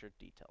infrastructure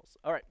details.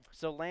 All right,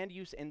 so land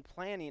use and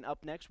planning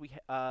up next.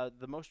 The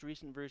most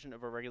recent version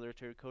of our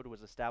regulatory code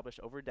was established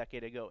over a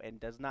decade ago and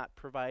does not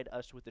provide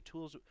us with the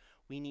tools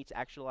we need to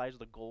actualize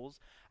the goals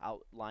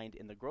outlined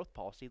in the growth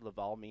policy.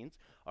 Laval means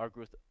our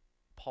growth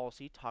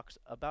policy talks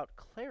about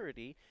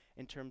clarity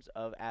in terms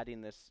of adding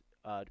this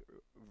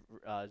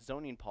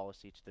zoning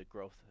policy to the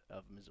growth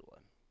of Missoula.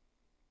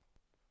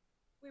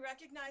 We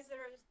recognize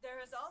there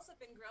has also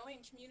been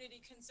growing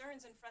community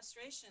concerns and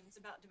frustrations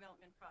about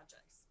development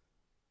projects.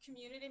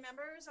 Community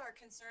members are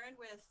concerned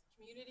with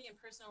community and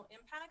personal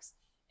impacts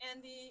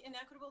and the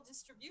inequitable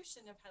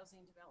distribution of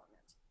housing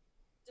development.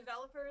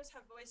 Developers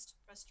have voiced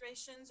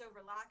frustrations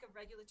over lack of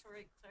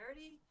regulatory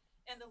clarity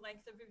and the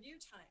length of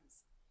review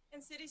times.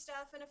 And city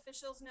staff and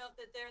officials note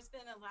that there's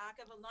been a lack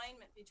of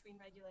alignment between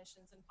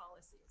regulations and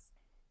policies.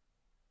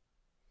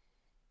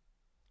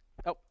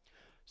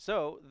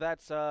 So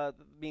that's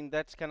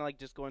that's kind of like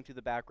just going through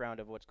the background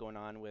of what's going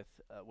on with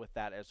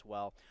that as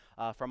well.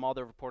 From all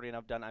the reporting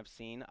I've done, I've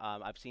seen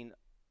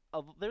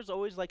there's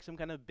always like some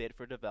kind of bid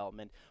for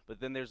development, but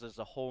then there's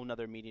a whole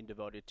nother meeting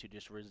devoted to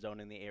just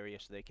rezoning the area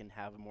so they can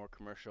have more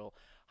commercial,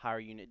 higher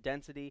unit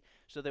density.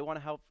 So they want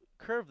to help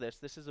curve this.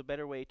 This is a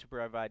better way to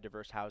provide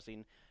diverse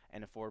housing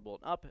and affordable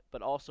and up,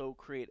 but also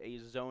create a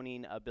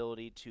zoning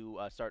ability to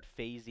start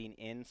phasing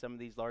in some of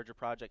these larger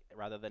projects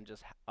rather than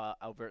just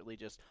overtly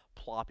just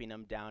plopping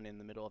them down in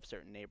the middle of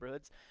certain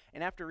neighborhoods.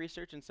 And after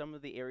research in some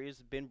of the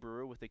areas, Ben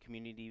Brewer with the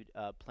Community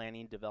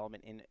Planning,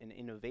 Development, and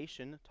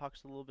Innovation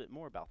talks a little bit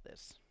more about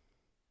this.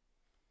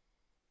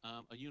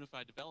 A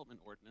unified development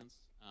ordinance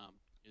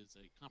is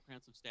a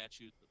comprehensive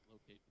statute that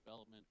locates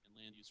development and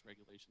land use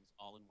regulations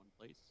all in one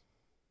place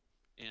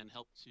and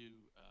help to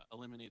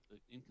eliminate the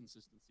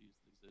inconsistencies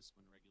that exist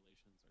when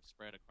regulations are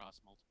spread across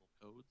multiple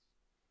codes.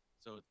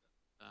 So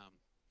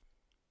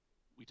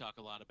we talk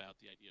a lot about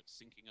the idea of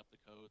syncing up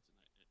the codes,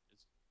 and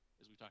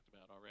as we talked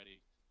about already,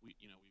 we've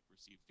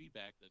received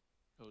feedback that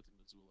codes in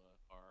Missoula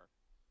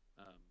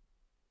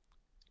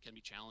can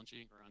be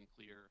challenging or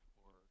unclear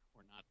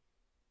or not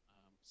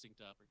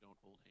synced up or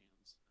don't hold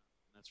hands.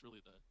 And that's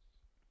really the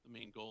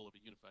main goal of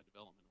a unified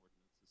development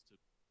ordinance, is to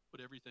put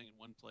everything in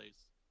one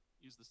place,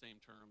 use the same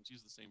terms,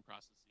 use the same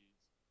processes,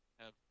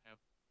 have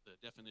the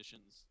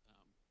definitions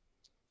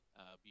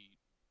be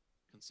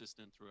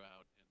consistent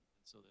throughout, and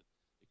so that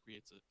it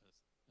creates a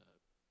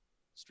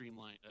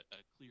streamlined,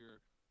 a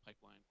clear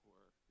pipeline for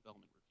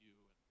development review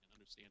and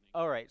understanding.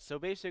 All right, so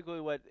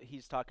basically what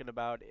he's talking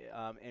about,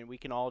 and we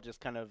can all just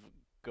kind of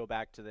go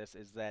back to this,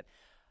 is that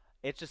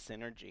it's just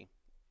synergy.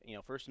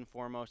 First and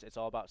foremost, it's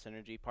all about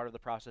synergy. Part of the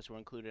process will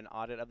include an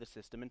audit of the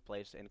system in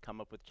place and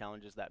come up with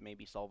challenges that may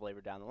be solved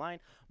later down the line.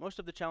 Most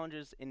of the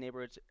challenges in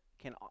neighborhoods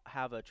can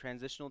have a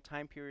transitional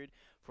time period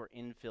for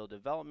infill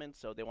development,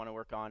 so they want to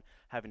work on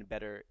having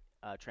better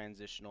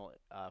transitional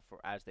for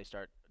as they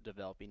start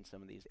developing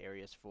some of these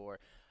areas for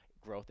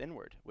growth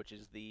inward, which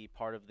is the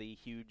part of the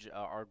huge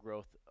our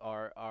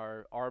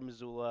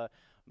Missoula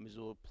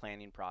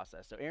planning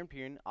process. So Erin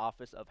Pearson,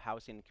 Office of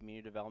Housing and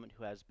Community Development,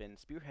 who has been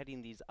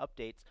spearheading these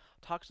updates,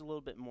 talks a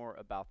little bit more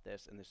about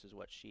this, and this is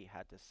what she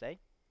had to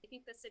say. I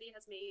think the city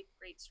has made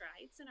great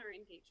strides in our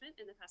engagement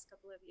in the past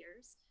couple of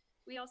years.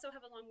 We also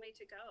have a long way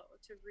to go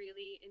to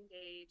really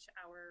engage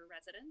our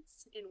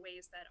residents in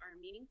ways that are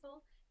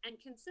meaningful and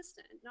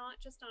consistent,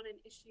 not just on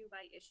an issue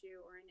by issue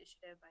or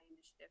initiative by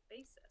initiative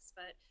basis,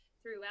 but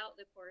throughout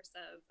the course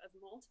of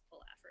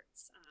multiple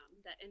efforts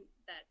that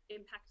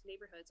impact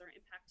neighborhoods or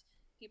impact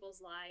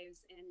people's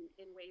lives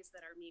in ways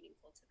that are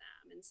meaningful to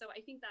them. And so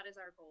I think that is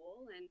our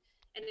goal. And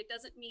it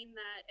doesn't mean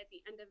that at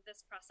the end of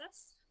this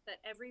process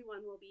that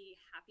everyone will be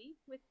happy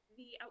with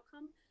the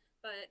outcome.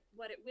 But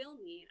what it will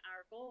mean,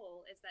 our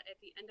goal is that at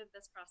the end of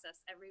this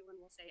process,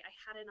 everyone will say, I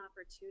had an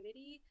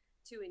opportunity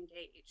to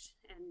engage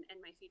and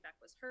my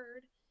feedback was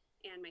heard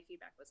and my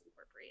feedback was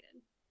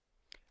incorporated.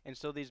 And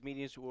so these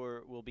meetings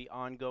will be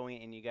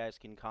ongoing, and you guys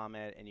can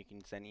comment and you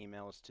can send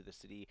emails to the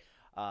city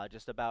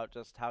just about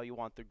just how you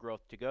want the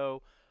growth to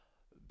go,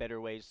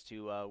 better ways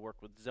to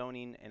work with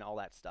zoning and all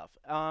that stuff.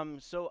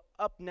 So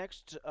up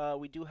next,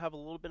 we do have a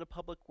little bit of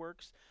public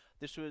works.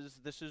 This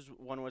is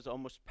one was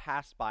almost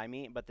passed by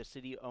me, but the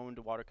city-owned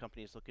water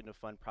company is looking to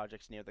fund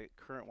projects near the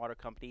current water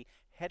company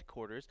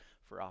headquarters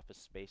for office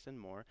space and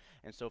more.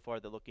 And so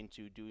far, they're looking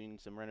to doing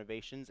some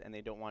renovations, and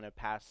they don't want to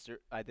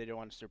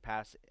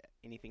surpass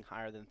anything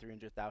higher than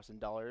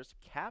 $300,000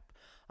 cap.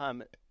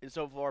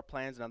 So far,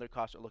 plans and other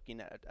costs are looking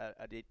at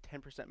a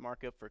 10%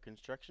 markup for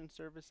construction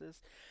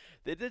services.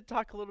 They did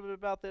talk a little bit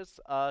about this.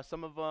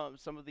 Some of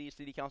the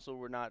city council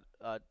were not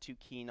too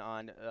keen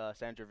on.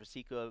 Sandra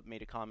Vasica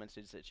made a comment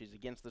that she's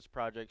against this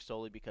project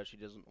solely because she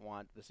doesn't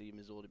want the city of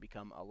Missoula to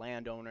become a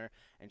landowner,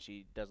 and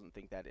she doesn't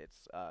think that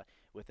it's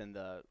within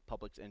the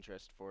public's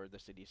interest for the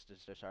cities to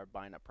start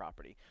buying up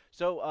property.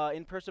 So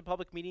in-person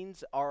public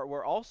meetings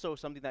were also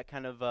something that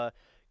kind of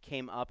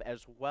came up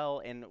as well,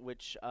 in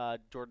which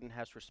Jordan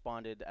has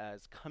responded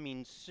as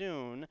coming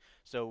soon,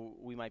 so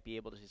we might be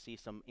able to see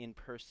some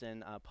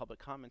in-person public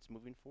comments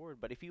moving forward.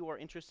 But if you are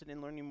interested in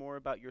learning more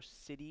about your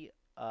city,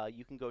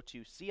 you can go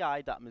to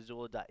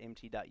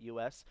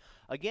ci.missoula.mt.us.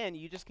 Again,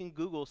 you just can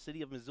Google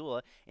City of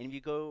Missoula, and if you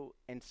go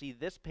and see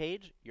this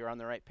page, you're on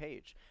the right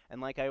page.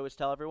 And like I always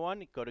tell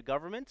everyone, go to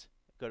Government,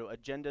 go to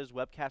Agendas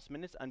Webcast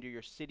Minutes under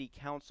your City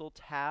Council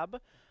tab.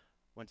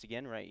 Once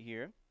again, right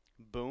here.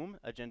 Boom,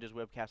 Agendas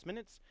Webcast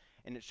Minutes,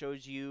 and it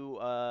shows you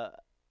a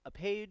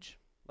page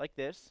like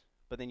this,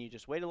 but then you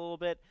just wait a little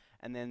bit,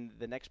 and then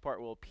the next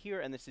part will appear,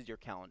 and this is your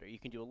calendar. You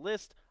can do a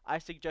list. I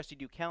suggest you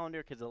do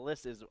calendar because the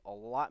list is a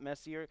lot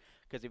messier,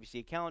 because if you see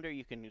a calendar,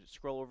 you can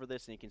scroll over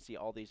this, and you can see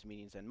all these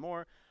meetings and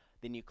more.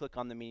 Then you click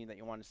on the meeting that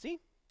you want to see,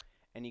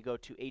 and you go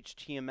to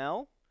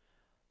HTML,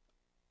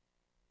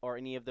 or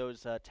any of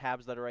those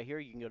tabs that are right here.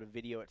 You can go to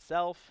video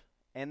itself,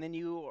 and then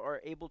you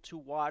are able to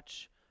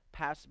watch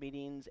past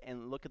meetings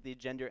and look at the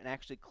agenda and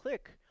actually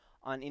click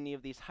on any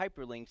of these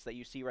hyperlinks that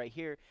you see right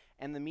here,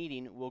 and the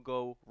meeting will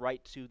go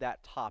right to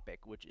that topic,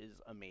 which is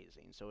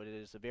amazing. So it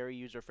is a very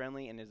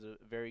user-friendly and is a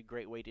very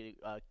great way to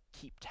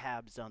keep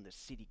tabs on the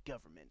city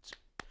government.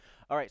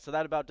 All right, so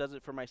that about does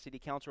it for my city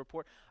council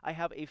report. I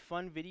have a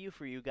fun video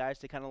for you guys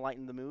to kind of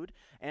lighten the mood,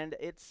 and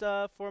it's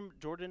from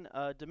Jordan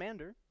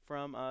Demander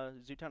from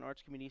Zootown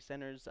Arts Community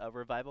Center's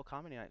Revival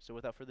Comedy Night. So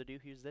without further ado,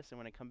 here's this, and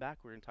when I come back,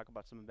 we're going to talk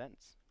about some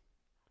events.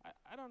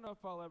 I don't know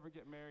if I'll ever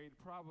get married,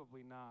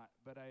 probably not,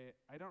 but I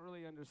don't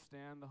really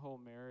understand the whole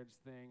marriage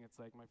thing. It's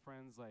like my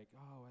friends like,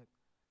 oh, I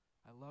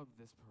love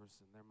this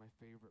person. They're my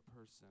favorite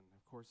person.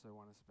 Of course I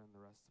want to spend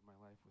the rest of my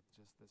life with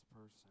just this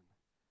person.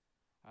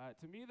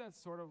 To me, that's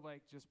sort of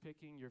like just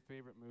picking your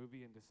favorite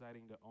movie and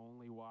deciding to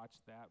only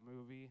watch that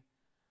movie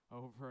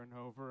over and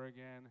over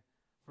again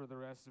for the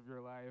rest of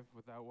your life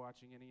without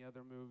watching any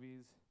other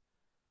movies.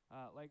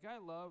 Like, I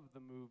love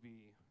the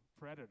movie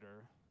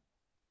Predator.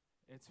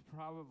 It's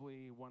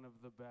probably one of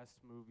the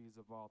best movies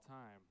of all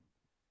time.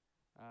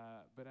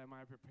 But am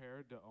I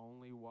prepared to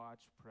only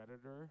watch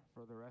Predator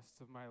for the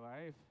rest of my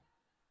life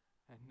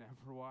and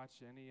never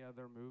watch any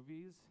other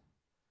movies?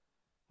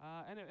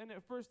 And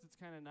at first it's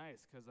kind of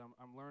nice because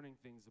I'm learning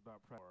things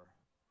about Predator.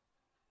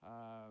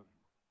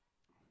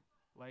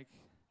 Like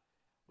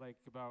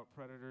about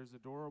Predator's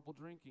adorable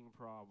drinking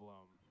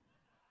problem.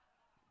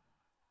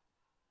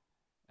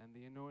 And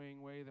the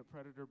annoying way that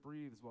Predator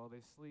breathes while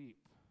they sleep.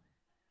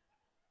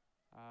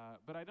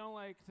 But I don't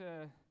like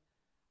to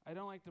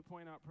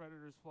point out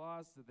Predator's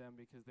flaws to them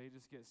because they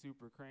just get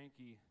super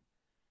cranky,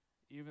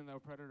 even though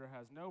Predator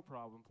has no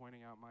problem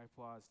pointing out my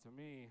flaws to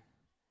me.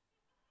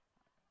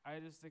 I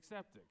just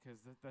accept it because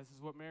this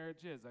is what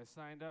marriage is. I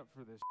signed up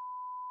for this.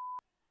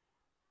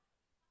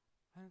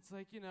 And it's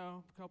like,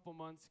 a couple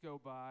months go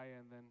by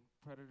and then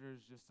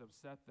Predator's just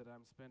upset that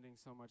I'm spending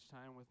so much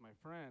time with my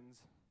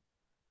friends.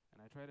 And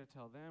I try to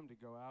tell them to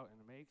go out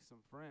and make some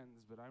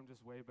friends, but I'm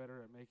just way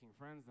better at making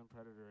friends than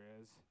Predator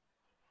is.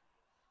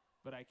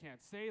 But I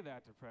can't say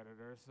that to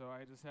Predator, so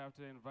I just have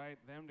to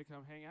invite them to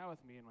come hang out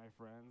with me and my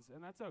friends,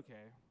 and that's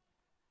okay.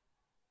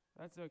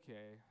 That's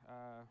okay.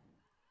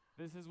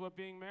 This is what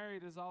being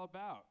married is all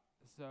about.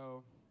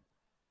 So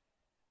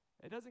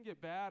it doesn't get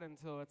bad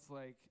until it's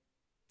like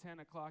 10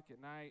 o'clock at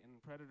night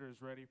and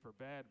Predator's ready for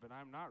bed, but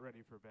I'm not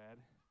ready for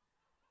bed.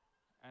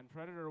 And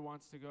Predator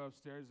wants to go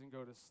upstairs and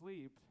go to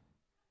sleep.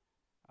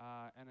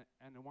 And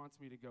it wants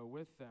me to go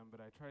with them, but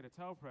I try to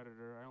tell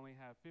Predator I only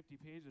have 50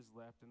 pages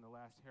left in the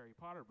last Harry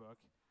Potter book,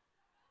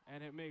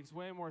 and it makes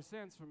way more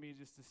sense for me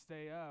just to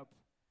stay up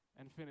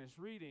and finish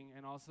reading,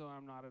 and also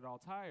I'm not at all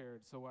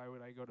tired, so why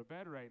would I go to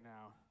bed right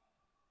now?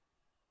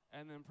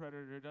 And then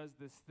Predator does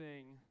this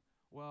thing,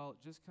 well,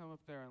 just come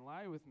up there and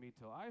lie with me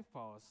till I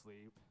fall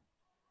asleep,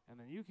 and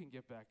then you can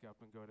get back up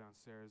and go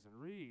downstairs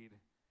and read.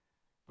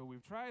 But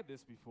we've tried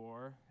this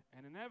before,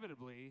 and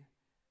inevitably,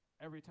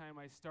 every time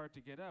I start to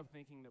get up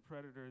thinking that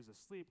Predator is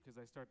asleep because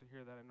I start to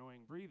hear that annoying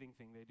breathing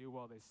thing they do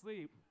while they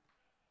sleep,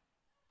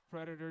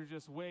 Predator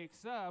just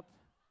wakes up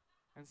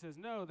and says,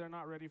 no, they're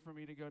not ready for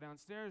me to go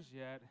downstairs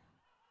yet,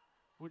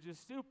 which is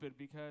stupid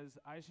because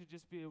I should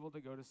just be able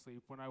to go to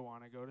sleep when I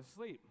want to go to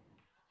sleep.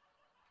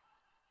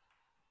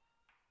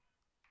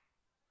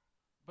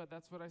 But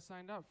that's what I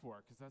signed up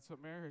for, because that's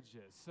what marriage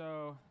is.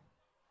 So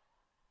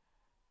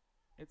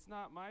it's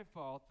not my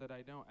fault that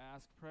I don't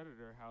ask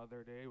Predator how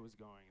their day was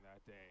going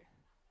that day.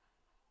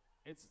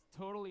 It's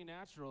totally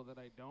natural that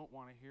I don't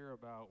want to hear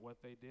about what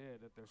they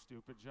did at their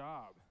stupid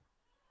job.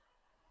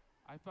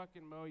 I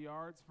fucking mow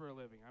yards for a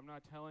living. I'm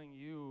not telling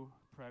you,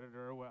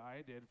 Predator, what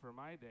I did for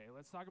my day.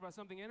 Let's talk about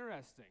something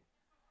interesting.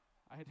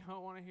 I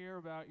don't want to hear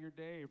about your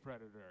day,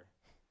 Predator.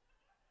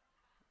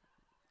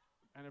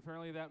 And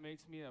apparently that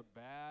makes me a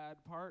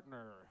bad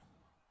partner.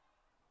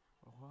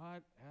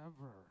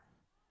 Whatever.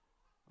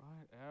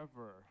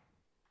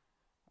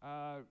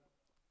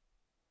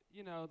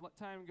 You know,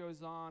 time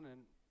goes on,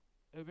 and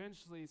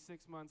eventually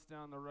 6 months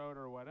down the road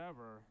or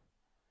whatever,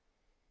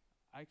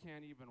 I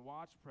can't even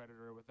watch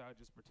Predator without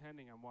just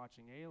pretending I'm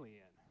watching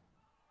Alien.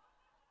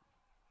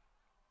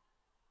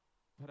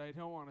 But I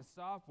don't want to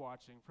stop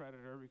watching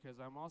Predator because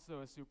I'm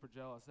also a super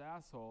jealous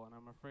asshole, and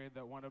I'm afraid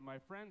that one of my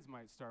friends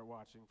might start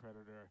watching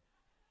Predator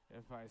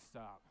if I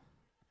stop.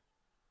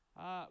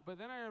 But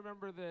then I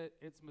remember that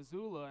it's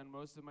Missoula, and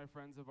most of my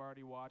friends have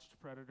already watched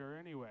Predator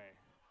anyway.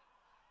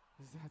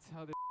 Because that's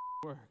how this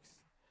works.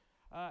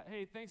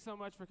 Hey, thanks so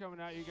much for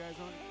coming out, you guys.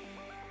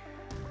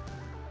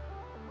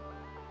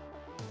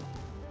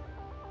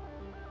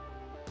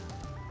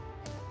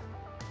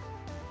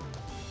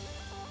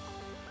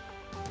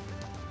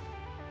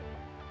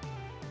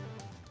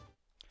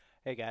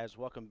 Hey guys,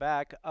 welcome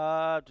back.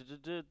 Yeah,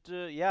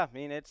 I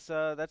mean that's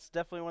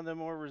definitely one of the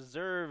more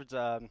reserved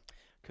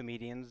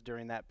comedians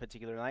during that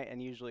particular night,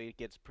 and usually it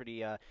gets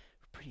pretty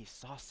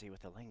saucy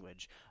with the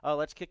language.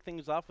 Let's kick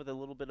things off with a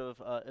little bit of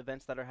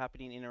events that are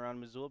happening in and around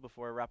Missoula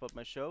before I wrap up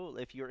my show.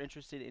 If you're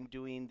interested in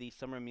doing the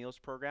summer meals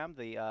program,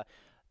 the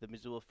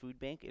Missoula Food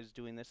Bank is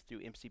doing this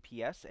through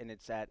MCPS, and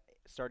it's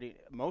starting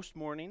most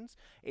mornings,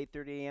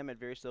 8:30 a.m. at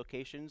various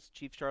locations: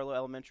 Chief Charlo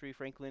Elementary,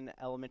 Franklin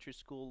Elementary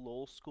School,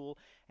 Lowell School,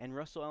 and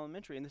Russell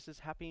Elementary. And this is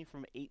happening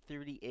from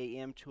 8:30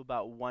 a.m. to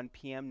about 1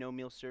 p.m. No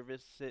meal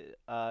services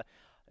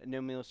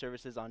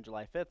on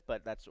July 5th,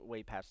 but that's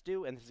way past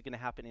due, and this is going to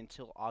happen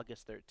until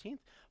August 13th.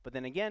 But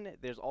then again,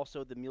 there's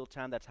also the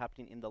mealtime that's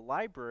happening in the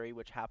library,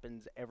 which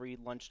happens every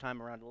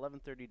lunchtime around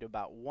 11:30 to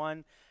about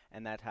 1,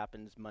 and that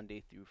happens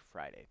Monday through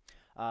Friday.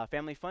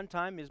 Family Fun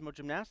Time is Mo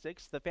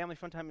Gymnastics. The Family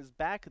Fun Time is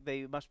back.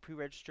 They must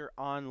pre-register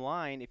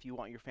online if you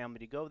want your family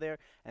to go there,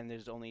 and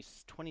there's only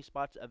 20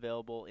 spots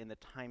available in the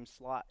time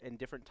slot, in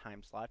different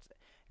time slots.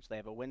 So they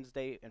have a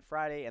Wednesday and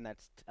Friday, and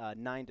that's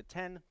 9 to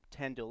 10,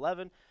 10 to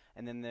 11,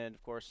 and then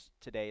of course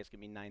today it's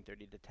going to be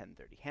 9:30 to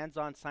 10:30.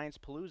 Hands-on Science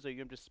Palooza, you're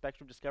going to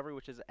Spectrum Discovery,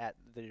 which is at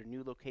their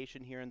new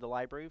location here in the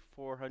library,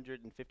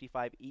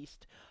 455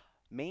 East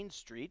Main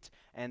Street,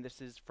 and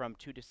this is from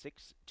 2 to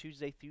 6,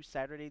 Tuesday through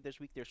Saturday.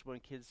 This week they're showing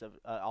kids of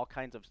all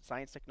kinds of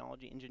science,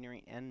 technology,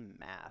 engineering, and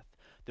math.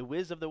 The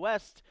Wiz of the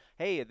West,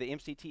 hey, the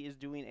MCT is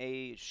doing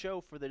a show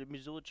for the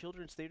Missoula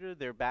Children's Theater.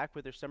 They're back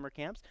with their summer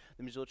camps.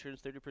 The Missoula Children's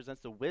Theater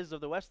presents The Wiz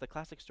of the West, the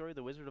classic story,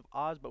 The Wizard of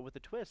Oz, but with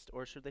a twist,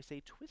 or should they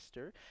say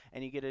twister,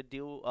 and you get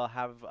to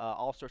have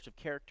all sorts of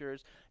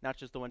characters, not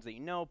just the ones that you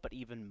know, but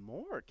even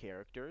more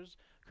characters,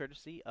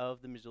 courtesy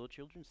of the Missoula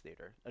Children's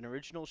Theater, an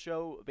original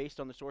show based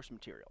on the source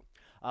material.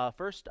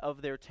 First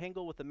of their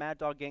tangle with the Mad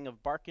Dog gang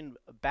of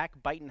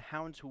backbiting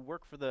hounds who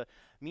work for the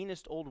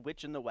meanest old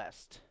witch in the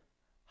West,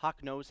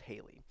 Hawk-Nosed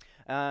Haley.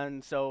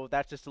 And so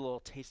that's just a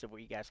little taste of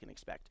what you guys can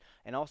expect.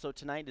 And also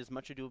tonight is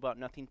Much Ado About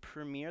Nothing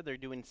premiere. They're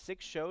doing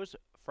 6 shows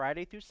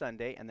Friday through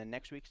Sunday, and then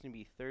next week's going to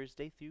be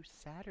Thursday through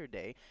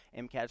Saturday.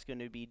 MCAT's going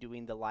to be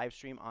doing the live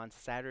stream on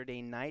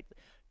Saturday night,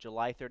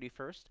 July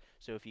 31st.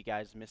 So if you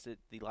guys miss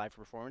the live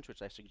performance,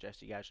 which I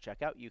suggest you guys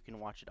check out, you can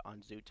watch it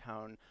on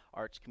Zootown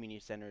Arts Community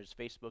Center's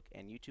Facebook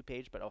and YouTube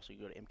page, but also you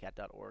go to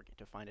MCAT.org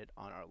to find it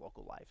on our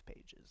local live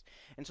pages.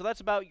 And so that's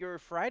about your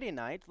Friday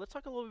night. Let's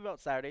talk a little bit about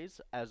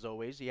Saturdays. As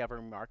always, you have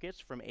our markets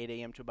from 8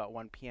 a.m. to about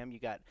 1 p.m. You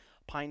got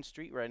Pine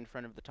Street right in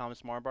front of the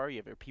Thomas More Bar. You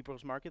have your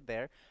People's Market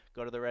there.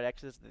 Go to the Red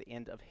X's at the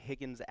end of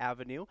Higgins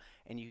Avenue,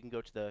 and you can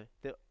go to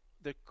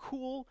the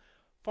cool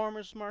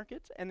Farmers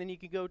Market, and then you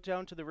can go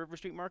down to the River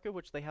Street Market,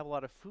 which they have a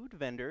lot of food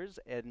vendors,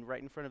 and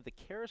right in front of the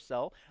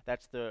Carousel,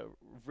 that's the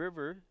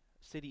River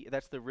City,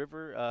 that's the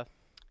River,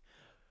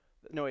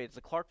 no wait, it's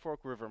the Clark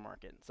Fork River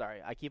Market.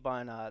 Sorry, I keep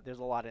on, there's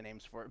a lot of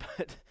names for it,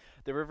 but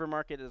the River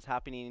Market is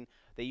happening.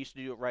 They used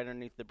to do it right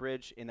underneath the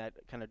bridge in that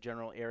kind of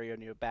general area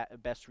near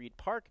Best Reed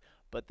Park,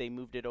 but they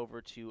moved it over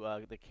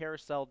to the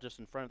Carousel, just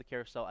in front of the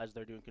Carousel, as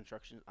they're doing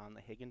construction on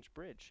the Higgins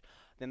Bridge.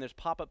 Then there's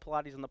pop-up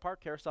Pilates in the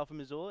park, Carousel from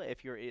Missoula.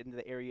 If you're in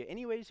the area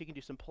anyways, you can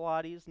do some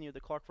Pilates near the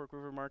Clark Fork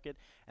River Market,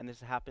 and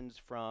this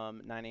happens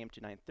from 9 a.m.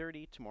 to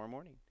 9:30 tomorrow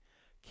morning.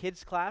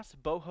 Kids class,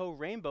 Boho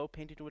Rainbow,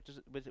 painted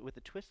with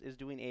a twist, is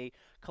doing a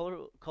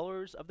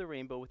colors of the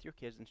rainbow with your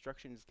kids.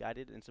 Instruction is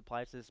guided and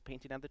supplies to this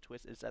painting of the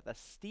twist is at the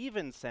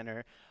Stevens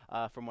Center,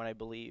 from what I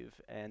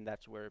believe, and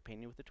that's where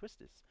Painting with the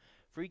Twist is.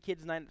 Free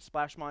Kids Night at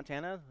Splash,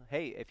 Montana.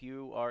 Hey, if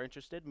you are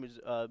interested,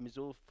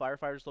 Missoula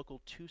Firefighters Local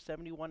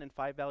 271 and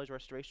Five Valleys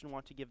Restoration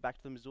want to give back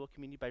to the Missoula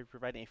community by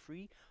providing a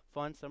free,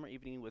 fun summer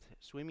evening with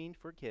swimming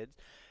for kids.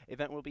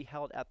 Event will be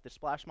held at the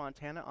Splash,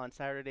 Montana on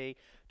Saturday,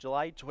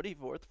 July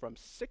 24th from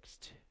 6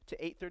 to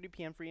 8:30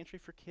 p.m. Free entry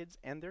for kids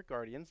and their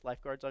guardians.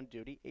 Lifeguards on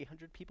duty.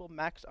 800 people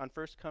max on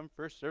first-come,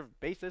 first-served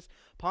basis.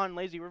 Pond,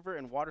 lazy river,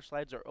 and water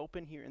slides are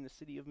open here in the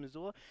city of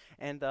Missoula.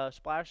 And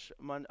Splash,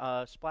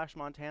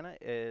 Montana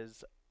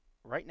is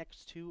right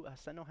next to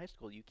Sentinel High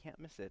School. You can't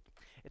miss it.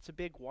 It's a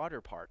big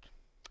water park.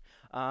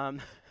 Then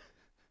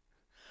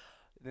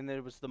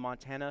there was the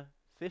Montana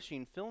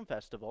Fishing Film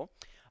Festival.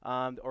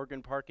 The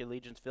Oregon Park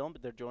Allegiance Film,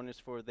 they're joining us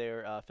for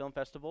their film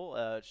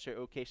festival.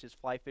 Showcases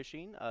fly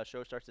fishing.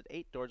 Show starts at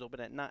 8, doors open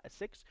at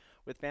 6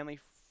 with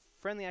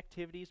family-friendly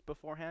activities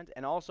beforehand.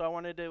 And also I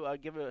wanted to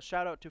give a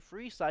shout out to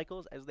Free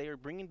Cycles as they are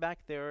bringing back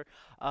their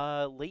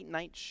late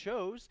night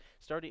shows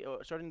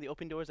starting the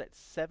open doors at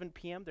 7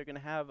 p.m. They're going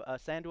to have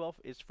Sandwell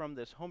is from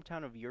this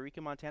hometown of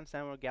Eureka, Montana.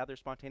 Sandwell gathers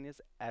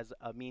spontaneous as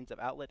a means of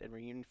outlet and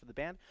reunion for the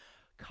band.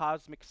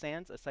 Cosmic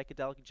Sands, a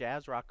psychedelic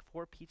jazz rock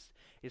four-piece,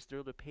 is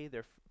thrilled to play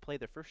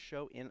their first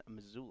show in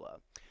Missoula.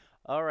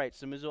 All right,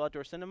 so Missoula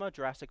Outdoor Cinema,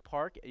 Jurassic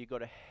Park. You go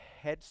to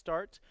Head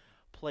Start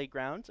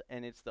Playground,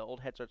 and it's the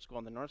old Head Start school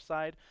on the north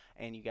side,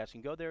 and you guys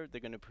can go there.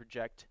 They're going to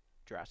project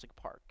Jurassic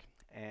Park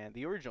and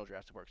the original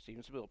Jurassic Park,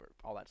 Steven Spielberg,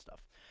 all that stuff.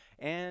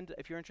 And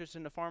if you're interested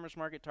in the farmers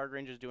market, Target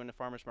Range is doing the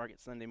farmers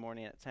market Sunday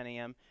morning at 10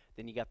 a.m.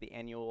 Then you got the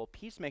annual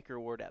Peacemaker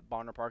Award at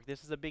Bonner Park.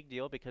 This is a big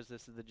deal because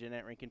this is the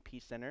Jeanette Rankin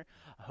Peace Center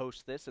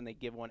hosts this, and they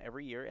give one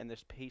every year. And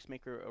this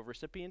Peacemaker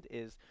recipient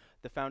is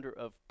the founder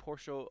of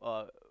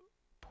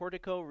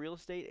Portico Real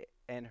Estate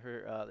and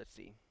her, let's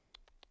see.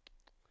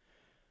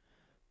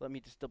 Let me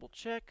just double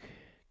check.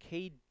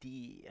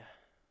 KD.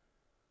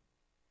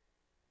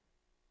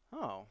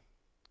 Oh.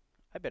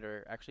 I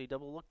better actually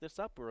double look this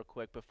up real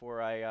quick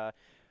before I,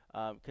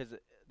 because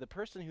the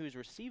person who's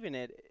receiving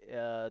it,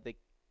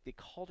 they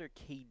called her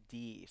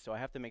KD, so I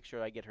have to make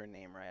sure I get her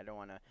name right. I don't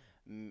want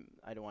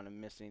to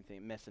mess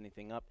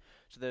anything up.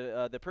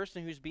 So the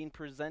person who's being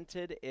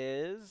presented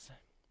is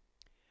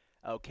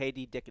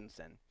KD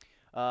Dickinson.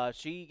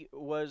 She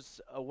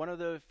was one of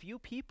the few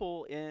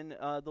people in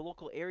the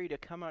local area to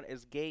come out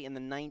as gay in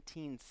the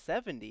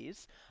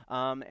 1970s,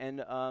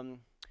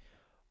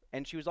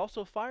 and she was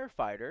also a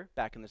firefighter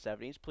back in the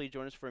 70s. Please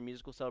join us for a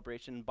musical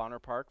celebration in Bonner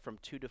Park from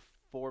 2 to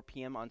 4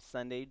 p.m. on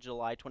Sunday,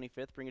 July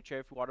 25th. Bring a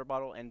cherry water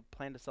bottle and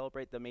plan to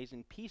celebrate the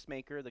amazing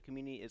Peacemaker. The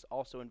community is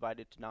also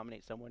invited to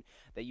nominate someone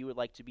that you would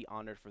like to be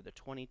honored for the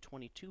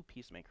 2022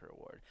 Peacemaker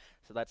Award.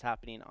 So that's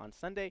happening on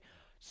Sunday.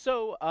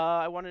 So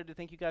I wanted to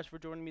thank you guys for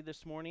joining me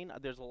this morning.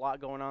 There's a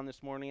lot going on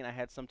this morning. I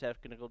had some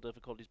technical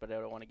difficulties, but I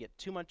don't want to get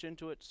too much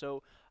into it.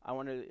 So I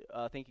want to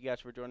thank you guys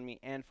for joining me.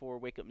 And for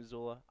Wake Up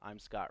Missoula, I'm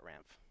Scott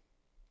Ramph.